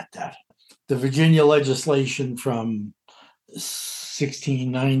collect that debt. The Virginia legislation from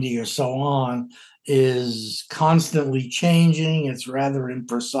 1690 or so on is constantly changing. It's rather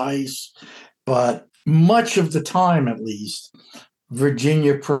imprecise, but much of the time, at least,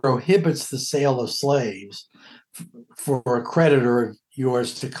 Virginia prohibits the sale of slaves for a creditor of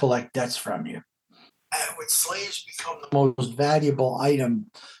yours to collect debts from you. And when slaves become the most valuable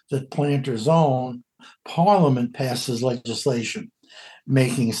item that planters own, Parliament passes legislation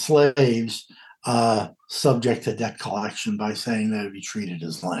making slaves subject to debt collection by saying that it be treated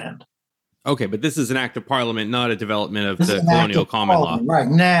as land. Okay, but this is an act of Parliament, not a development of the colonial common law. Right.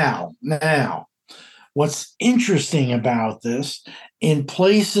 Now, what's interesting about this, in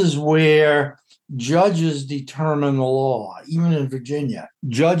places where judges determine the law, even in Virginia,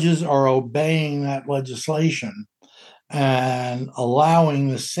 judges are obeying that legislation and allowing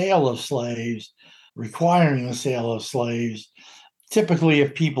the sale of slaves, requiring the sale of slaves. Typically,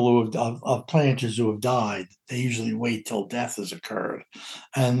 of of planters who have died, they usually wait till death has occurred,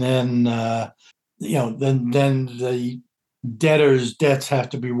 and then then the debtor's debts have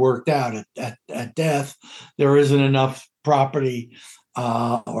to be worked out at death. There isn't enough property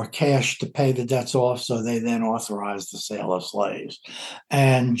or cash to pay the debts off, so they then authorize the sale of slaves.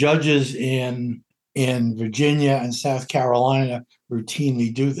 And judges in Virginia and South Carolina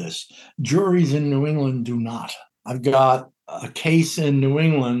routinely do this. Juries in New England do not. I've got a case in New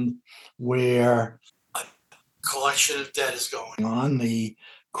England where a collection of debt is going on. The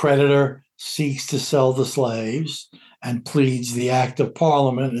creditor seeks to sell the slaves and pleads the act of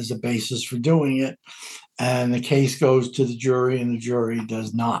Parliament as a basis for doing it. And the case goes to the jury, and the jury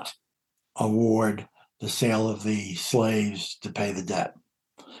does not award the sale of the slaves to pay the debt.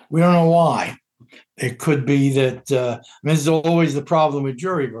 We don't know why. It could be that, this is always the problem with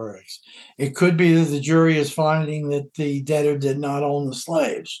jury verdicts. It could be that the jury is finding that the debtor did not own the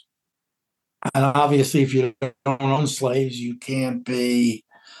slaves. And obviously, if you don't own slaves, they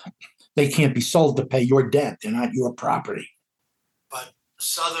can't be sold to pay your debt. They're not your property. But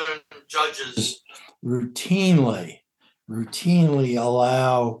Southern judges routinely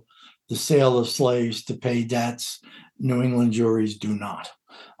allow the sale of slaves to pay debts. New England juries do not.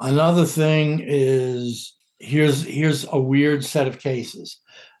 Another thing is, here's a weird set of cases.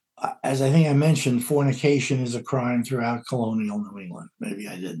 As I think I mentioned, fornication is a crime throughout colonial New England. Maybe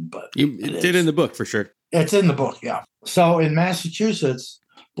I didn't, but it did in the book for sure. It's in the book, yeah. So in Massachusetts,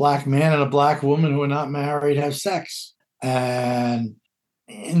 black man and a black woman who are not married have sex. And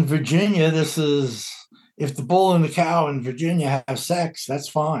in Virginia, this is if the bull and the cow in Virginia have sex, that's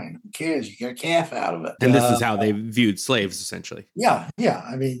fine. Who cares? You get a calf out of it. And this is how they viewed slaves, essentially. Yeah.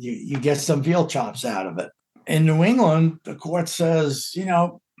 I mean, you get some veal chops out of it. In New England, the court says,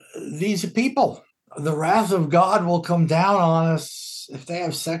 these are people. The wrath of God will come down on us if they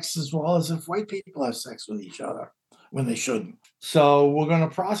have sex as well as if white people have sex with each other when they shouldn't. So we're going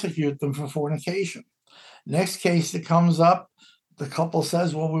to prosecute them for fornication. Next case that comes up, the couple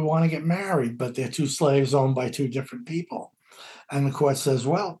says, well, we want to get married, but they're two slaves owned by two different people. And the court says,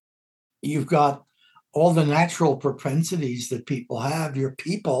 well, you've got all the natural propensities that people have. You're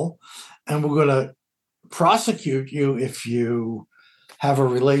people, and we're going to prosecute you if you have a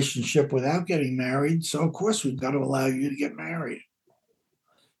relationship without getting married. So, of course, we've got to allow you to get married.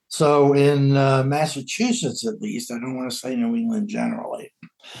 So in Massachusetts, at least, I don't want to say New England generally,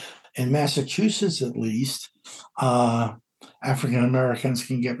 in Massachusetts, at least, African Americans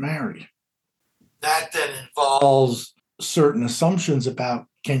can get married. That then involves certain assumptions about,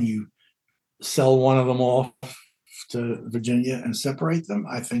 can you sell one of them off to Virginia and separate them?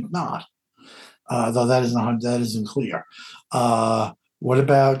 I think not, though that isn't clear. What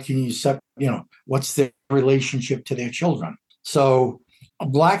about, can you what's their relationship to their children? So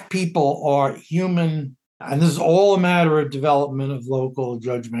Black people are human, and this is all a matter of development of local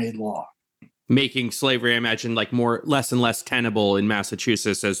judge-made law. Making slavery, I imagine, like less and less tenable in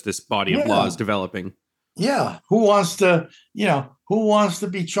Massachusetts as this body of law is developing. Yeah. Who wants to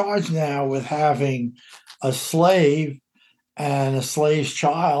be charged now with having a slave and a slave's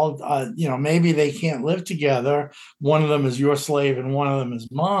child? Maybe they can't live together. One of them is your slave and one of them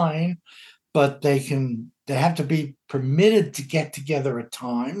is mine, but they have to be permitted to get together at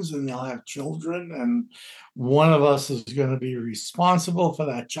times, and they'll have children, and one of us is going to be responsible for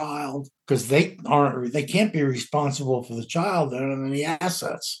that child, because they can't be responsible for the child. They don't have any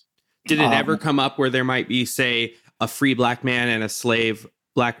assets. Did it ever come up where there might be, say, a free Black man and a slave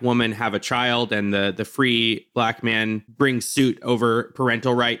Black woman have a child, and the free Black man brings suit over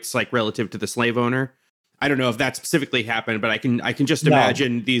parental rights, like relative to the slave owner? I don't know if that specifically happened, but I can just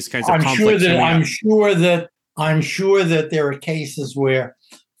imagine these kinds of conflicts. I'm sure that there are cases where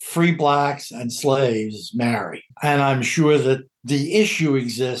free Blacks and slaves marry, and I'm sure that the issue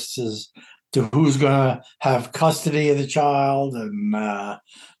exists as to who's going to have custody of the child and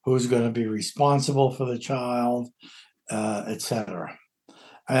who's going to be responsible for the child, etc.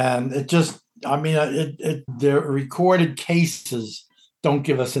 And the recorded cases don't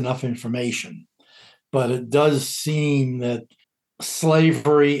give us enough information, but it does seem that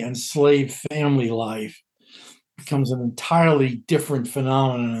slavery and slave family life becomes an entirely different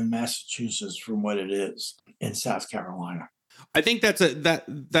phenomenon in Massachusetts from what it is in South Carolina. I think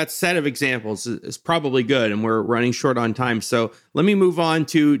that set of examples is probably good, and we're running short on time. So let me move on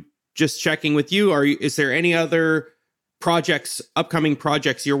to just checking with you. Is there any other upcoming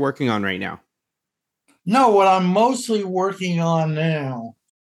projects you're working on right now? No, what I'm mostly working on now,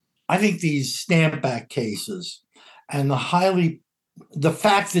 I think these Stamp Act cases and the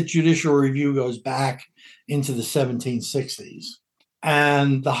fact that judicial review goes back into the 1760s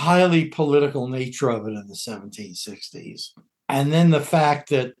and the highly political nature of it in the 1760s. And then the fact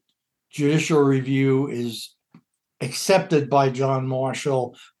that judicial review is accepted by John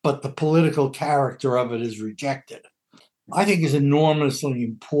Marshall, but the political character of it is rejected, I think is enormously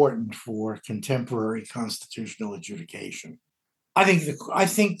important for contemporary constitutional adjudication. I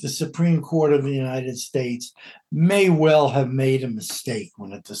think the Supreme Court of the United States may well have made a mistake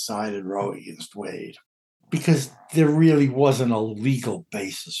when it decided Roe against Wade, because there really wasn't a legal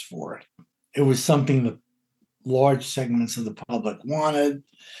basis for it. It was something that large segments of the public wanted,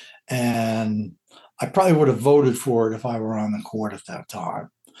 and I probably would have voted for it if I were on the court at that time.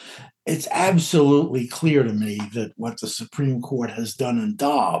 It's absolutely clear to me that what the Supreme Court has done in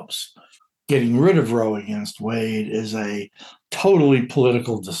Dobbs, getting rid of Roe against Wade, is a totally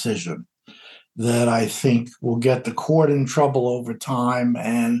political decision that I think will get the court in trouble over time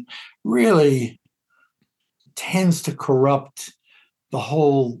and really tends to corrupt the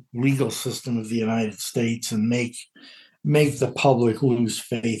whole legal system of the United States and make the public lose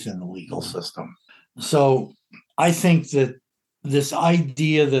faith in the legal system. So I think that this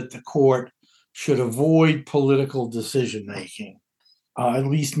idea that the court should avoid political decision-making, at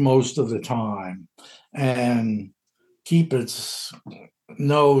least most of the time, and keep its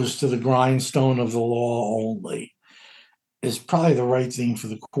nose to the grindstone of the law only, is probably the right thing for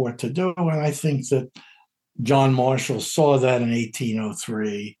the court to do. And I think that John Marshall saw that in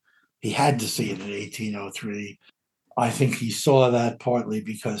 1803. He had to see it in 1803. I think he saw that partly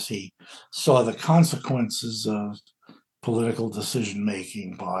because he saw the consequences of political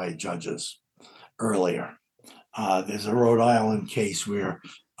decision-making by judges earlier. There's a Rhode Island case where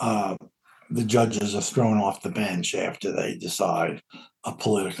the judges are thrown off the bench after they decide a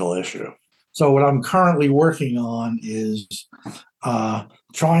political issue. So what I'm currently working on is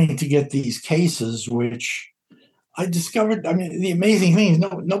trying to get these cases, which I discovered. I mean, the amazing thing is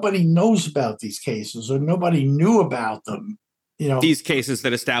nobody knows about these cases, or nobody knew about them. These cases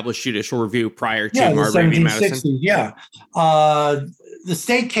that established judicial review prior to the Marbury v. 1760s. Madison. Yeah. The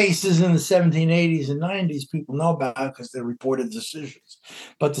state cases in the 1780s and 90s, people know about because they're reported decisions.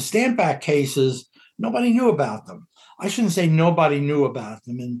 But the Stamp Act cases, nobody knew about them. I shouldn't say nobody knew about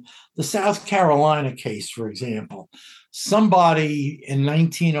them. In the South Carolina case, for example, somebody in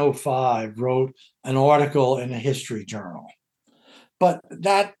 1905 wrote an article in a history journal. But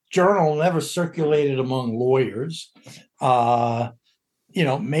that journal never circulated among lawyers.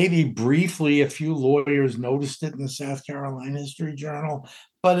 Maybe briefly a few lawyers noticed it in the South Carolina History Journal,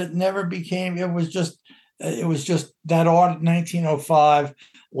 but it never became, it was just that audit 1905,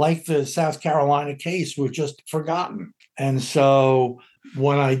 like the South Carolina case, was just forgotten. And so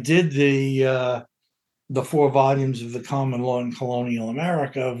when I did the 4 volumes of the Common Law in Colonial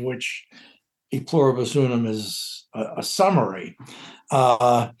America, of which a Pluribus Unum is a summary,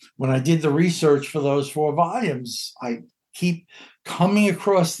 when I did the research for those 4 volumes, I keep coming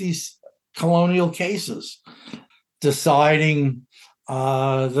across these colonial cases, deciding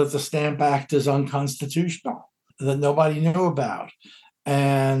that the Stamp Act is unconstitutional, that nobody knew about.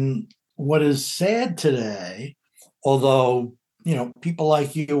 And what is sad today, although people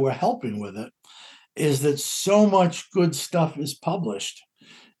like you were helping with it, is that so much good stuff is published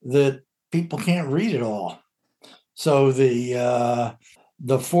that people can't read it all. So the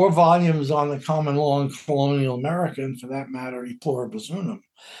 4 volumes on the Common Law in Colonial America, and for that matter, E Pluribus Unum,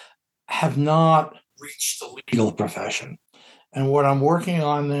 have not reached the legal profession. And what I'm working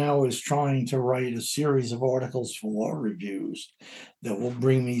on now is trying to write a series of articles for law reviews that will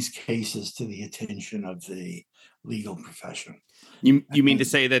bring these cases to the attention of the legal profession. You mean to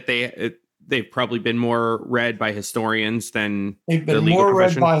say that they've probably been more read by historians than they've been more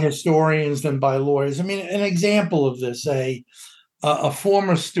read by historians than by lawyers? I mean, an example of this, a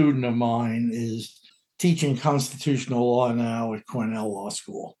former student of mine is teaching constitutional law now at Cornell Law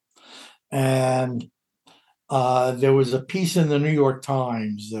School. And there was a piece in the New York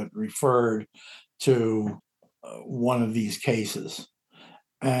Times that referred to one of these cases.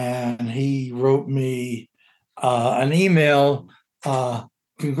 And he wrote me an email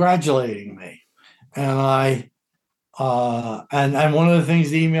congratulating me. And and one of the things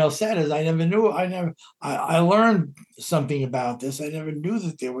the email said is, I learned something about this. I never knew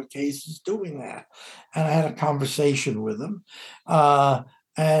that there were cases doing that. And I had a conversation with him. Now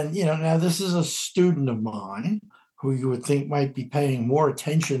this is a student of mine who you would think might be paying more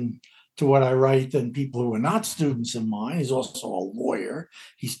attention to what I write than people who are not students of mine. He's also a lawyer.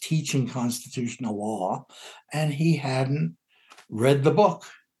 He's teaching constitutional law, and he hadn't read the book.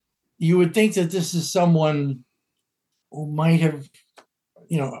 You would think that this is someone who might have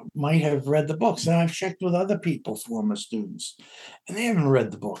read the books. And I've checked with other people, former students, and they haven't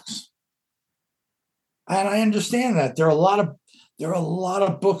read the books. And I understand that there are a lot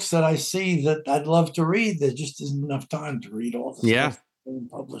of books that I see that I'd love to read. There just isn't enough time to read all the stuff being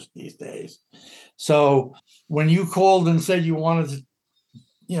published these days. So when you called and said you wanted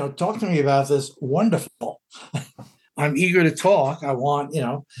to, talk to me about this, wonderful. I'm eager to talk. I want,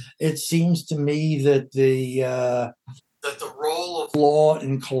 it seems to me that the role of law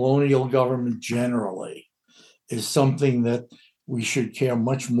in colonial government generally is something that we should care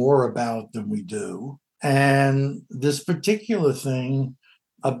much more about than we do. And this particular thing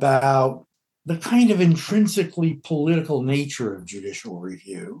about the kind of intrinsically political nature of judicial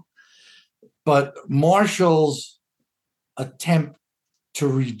review, but Marshall's attempt to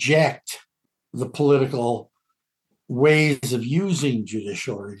reject the political ways of using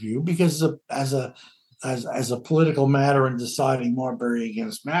judicial review, because as a political matter in deciding Marbury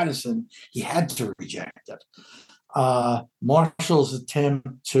against Madison, he had to reject it. Marshall's attempt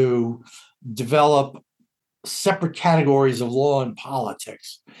to develop separate categories of law and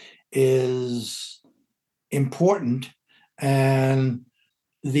politics is important, and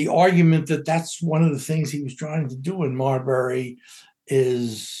the argument that that's one of the things he was trying to do in Marbury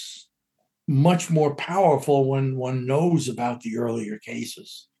is much more powerful when one knows about the earlier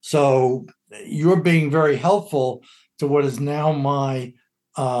cases. So you're being very helpful to what is now my,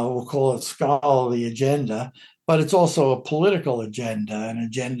 we'll call it scholarly agenda, but it's also a political agenda, an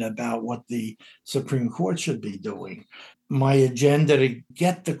agenda about what the Supreme Court should be doing. My agenda to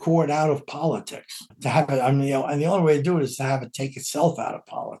get the court out of politics, to have it, and the only way to do it is to have it take itself out of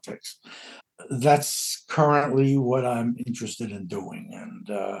politics. that's currently what I'm interested in doing.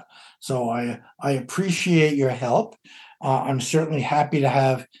 And so I appreciate your help. I'm certainly happy to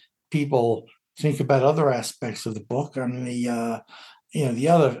have people think about other aspects of the book. I mean, the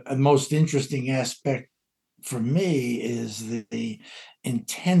other most interesting aspect for me is the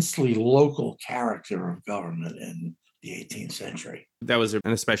intensely local character of government in the 18th century. That was an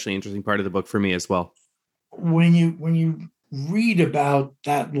especially interesting part of the book for me as well. When you read about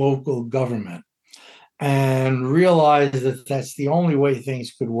that local government and realize that that's the only way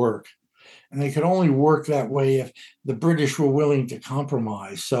things could work, and they could only work that way if the British were willing to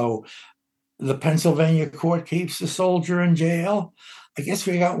compromise. So the Pennsylvania court keeps the soldier in jail. I guess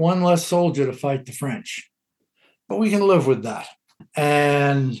we got one less soldier to fight the French, but we can live with that.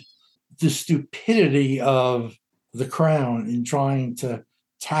 And the stupidity of the crown in trying to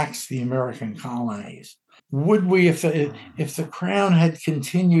tax the American colonies. Would we, if the crown had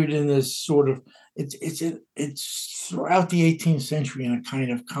continued in this sort of, it's throughout the 18th century in a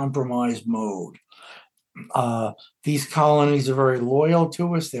kind of compromise mode. These colonies are very loyal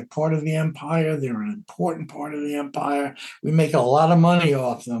to us. They're part of the empire. They're an important part of the empire. We make a lot of money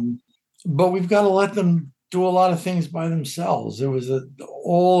off them, but we've got to let them do a lot of things by themselves. There was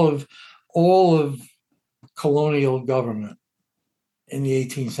all of colonial government in the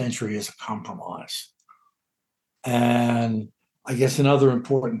 18th century is a compromise. And I guess another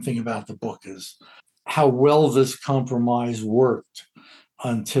important thing about the book is how well this compromise worked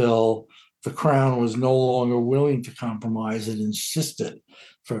until the crown was no longer willing to compromise. It insisted,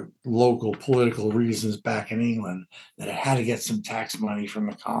 for local political reasons back in England, that it had to get some tax money from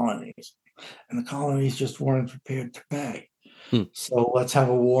the colonies. And the colonies just weren't prepared to pay. So let's have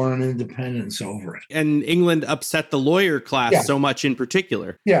a war on independence over it. And England upset the lawyer class so much in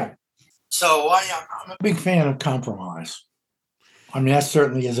particular. Yeah. So I'm a big fan of compromise. I mean, that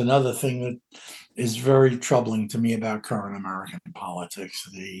certainly is another thing that is very troubling to me about current American politics.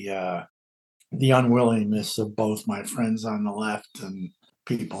 The unwillingness of both my friends on the left and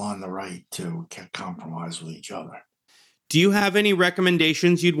people on the right to compromise with each other. Do you have any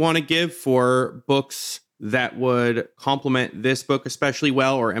recommendations you'd want to give for books that would complement this book especially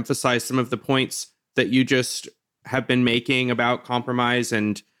well, or emphasize some of the points that you just have been making about compromise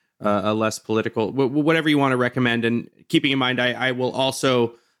and a less political, whatever you want to recommend? And keeping in mind, I will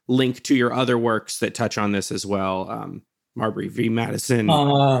also link to your other works that touch on this as well. Marbury v. Madison,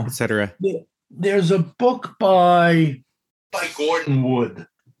 etc. There's a book by Gordon Wood,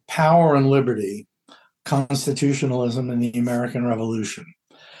 Power and Liberty, Constitutionalism and the American Revolution.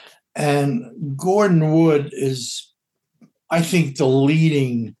 And Gordon Wood is, I think, the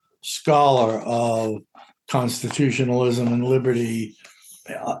leading scholar of constitutionalism and liberty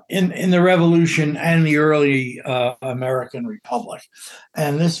in the Revolution and the early American Republic.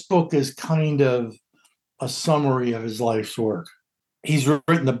 And this book is kind of a summary of his life's work. He's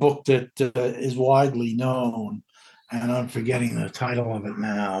written a book that is widely known, and I'm forgetting the title of it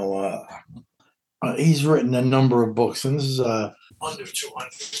now. He's written a number of books, and this is a under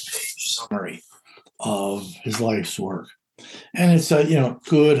 200-page summary of his life's work. And it's a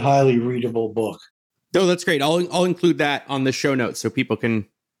good, highly readable book. Oh, that's great. I'll include that on the show notes so people can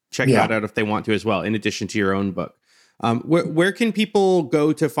check that out if they want to as well, in addition to your own book. Where can people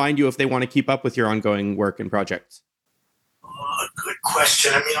go to find you if they want to keep up with your ongoing work and projects? Good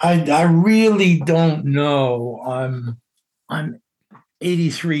question. I mean, I really don't know. I'm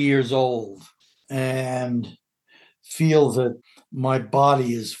 83 years old and feel that my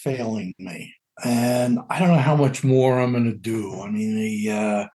body is failing me. And I don't know how much more I'm going to do. I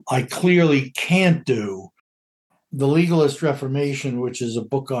mean, I clearly can't do The Legalist Reformation, which is a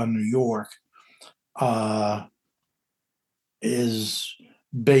book on New York, is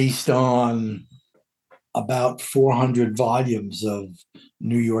based on about 400 volumes of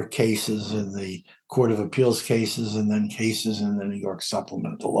New York cases in the Court of Appeals cases, and then cases in the New York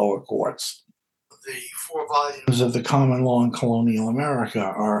Supplement, the lower courts. The 4 volumes of the Common Law in Colonial America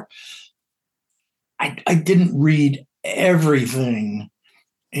are, I didn't read everything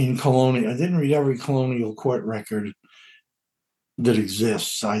in colonial. I didn't read every colonial court record that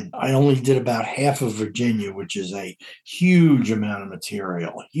exists. I only did about half of Virginia, which is a huge amount of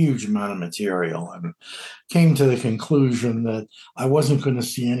material, and came to the conclusion that I wasn't going to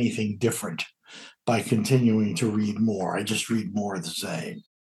see anything different by continuing to read more. I just read more of the same.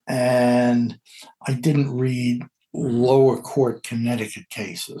 And I didn't read lower court Connecticut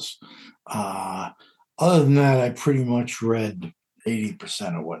cases. Other than that, I pretty much read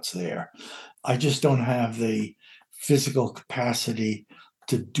 80% of what's there. I just don't have the physical capacity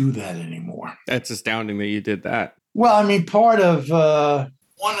to do that anymore. That's astounding that you did that. Well, I mean, part of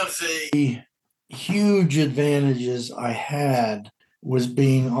one of the huge advantages I had was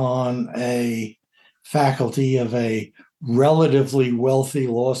being on a faculty of a relatively wealthy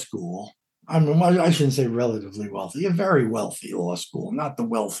law school. I mean, I shouldn't say relatively wealthy, a very wealthy law school, not the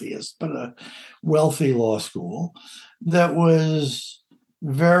wealthiest, but a wealthy law school that was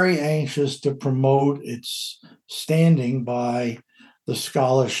very anxious to promote its standing by the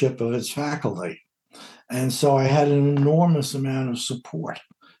scholarship of its faculty. And so I had an enormous amount of support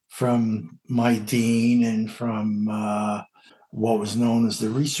from my dean and from what was known as the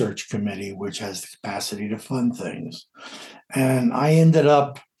research committee, which has the capacity to fund things. And I ended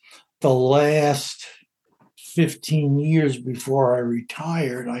up the last 15 years before I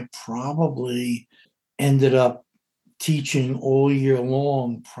retired, I probably ended up teaching all year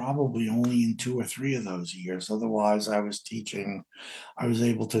long, probably only in 2 or 3 of those years. Otherwise, I was teaching, I was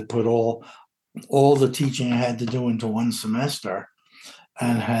able to put all the teaching I had to do into one semester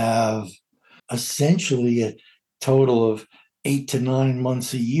and have essentially a total of 8 to 9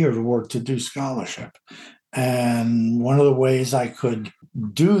 months a year to work to do scholarship. And one of the ways I could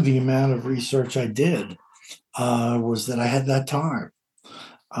do the amount of research I did was that I had that time.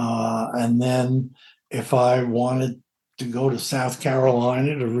 And then if I wanted to go to South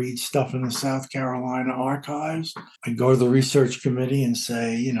Carolina to read stuff in the South Carolina archives, I'd go to the research committee and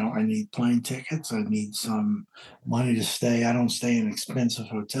say, I need plane tickets. I need some money to stay. I don't stay in expensive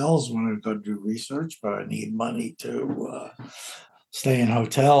hotels when I go to do research, but I need money to stay in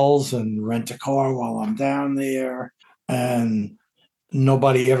hotels and rent a car while I'm down there. And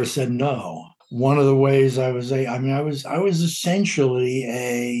nobody ever said no. One of the ways I was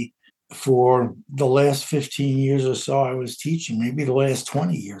essentially for the last 15 years or so I was teaching, maybe the last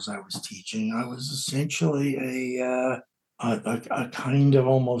 20 years I was teaching, I was essentially a kind of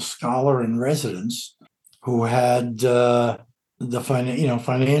almost scholar in residence who had the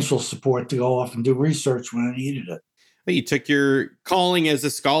financial support to go off and do research when I needed it. You took your calling as a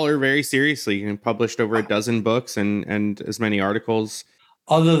scholar very seriously and published over a dozen books and as many articles.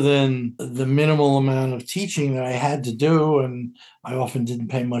 Other than the minimal amount of teaching that I had to do, and I often didn't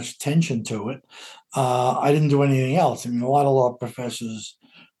pay much attention to it, I didn't do anything else. I mean, a lot of law professors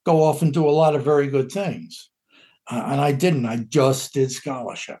go off and do a lot of very good things. And I didn't. I just did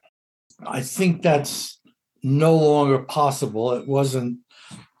scholarship. I think that's no longer possible. It wasn't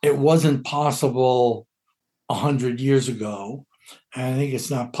possible 100 years ago. And I think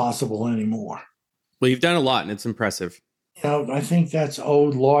it's not possible anymore. Well, you've done a lot and it's impressive. I think that's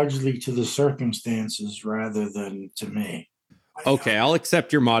owed largely to the circumstances rather than to me. Okay, I'll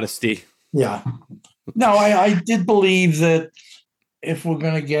accept your modesty. Yeah. No, I did believe that if we're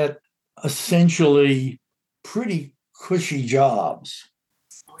going to get essentially pretty cushy jobs,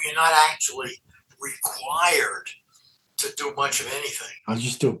 we're not actually required to do much of anything. I'll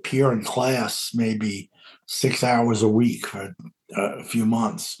just appear in class maybe 6 hours a week for a few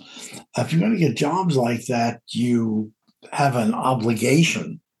months. If you're going to get jobs like that, you have an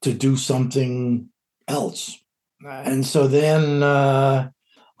obligation to do something else. And so then I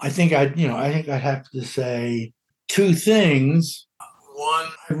think I'd have to say two things. One,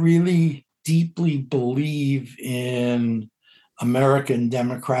 I really deeply believe in American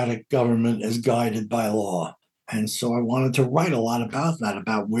democratic government as guided by law. And so I wanted to write a lot about that,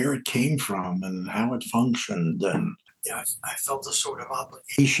 about where it came from and how it functioned. And I felt a sort of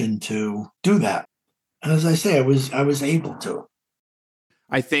obligation to do that. And as I say, I was able to.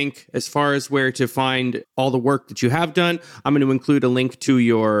 I think as far as where to find all the work that you have done, I'm going to include a link to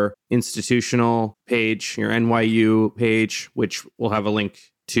your institutional page, your NYU page, which will have a link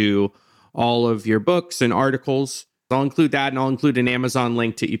to all of your books and articles. I'll include that, and I'll include an Amazon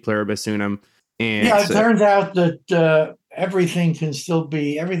link to Pluribus Unum. And it turns out that everything is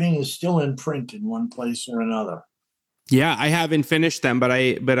still in print in one place or another. Yeah, I haven't finished them, but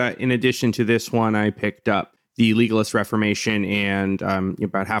in addition to this one, I picked up The Legalist Reformation and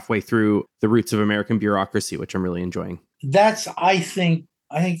about halfway through The Roots of American Bureaucracy, which I'm really enjoying. I think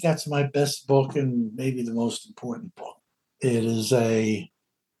that's my best book and maybe the most important book. It is a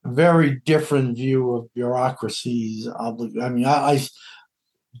very different view of bureaucracies. I mean, I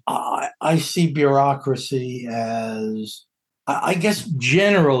see bureaucracy as, I guess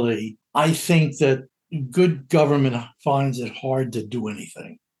generally, I think that good government finds it hard to do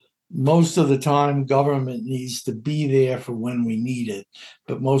anything. Most of the time, government needs to be there for when we need it.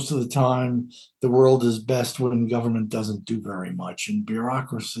 But most of the time, the world is best when government doesn't do very much. And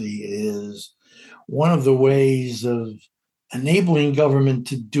bureaucracy is one of the ways of enabling government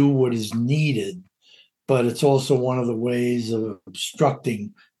to do what is needed. But it's also one of the ways of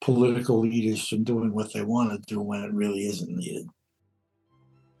obstructing political leaders from doing what they want to do when it really isn't needed.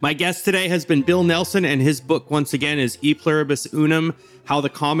 My guest today has been Bill Nelson, and his book, once again, is E Pluribus Unum, How the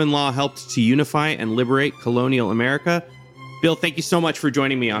Common Law Helped to Unify and Liberate Colonial America. Bill, thank you so much for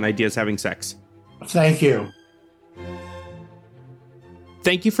joining me on Ideas Having Sex. Thank you.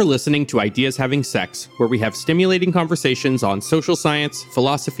 Thank you for listening to Ideas Having Sex, where we have stimulating conversations on social science,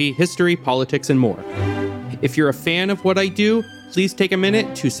 philosophy, history, politics, and more. If you're a fan of what I do, please take a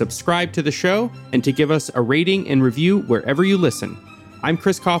minute to subscribe to the show and to give us a rating and review wherever you listen. I'm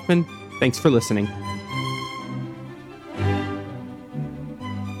Chris Kaufman. Thanks for listening.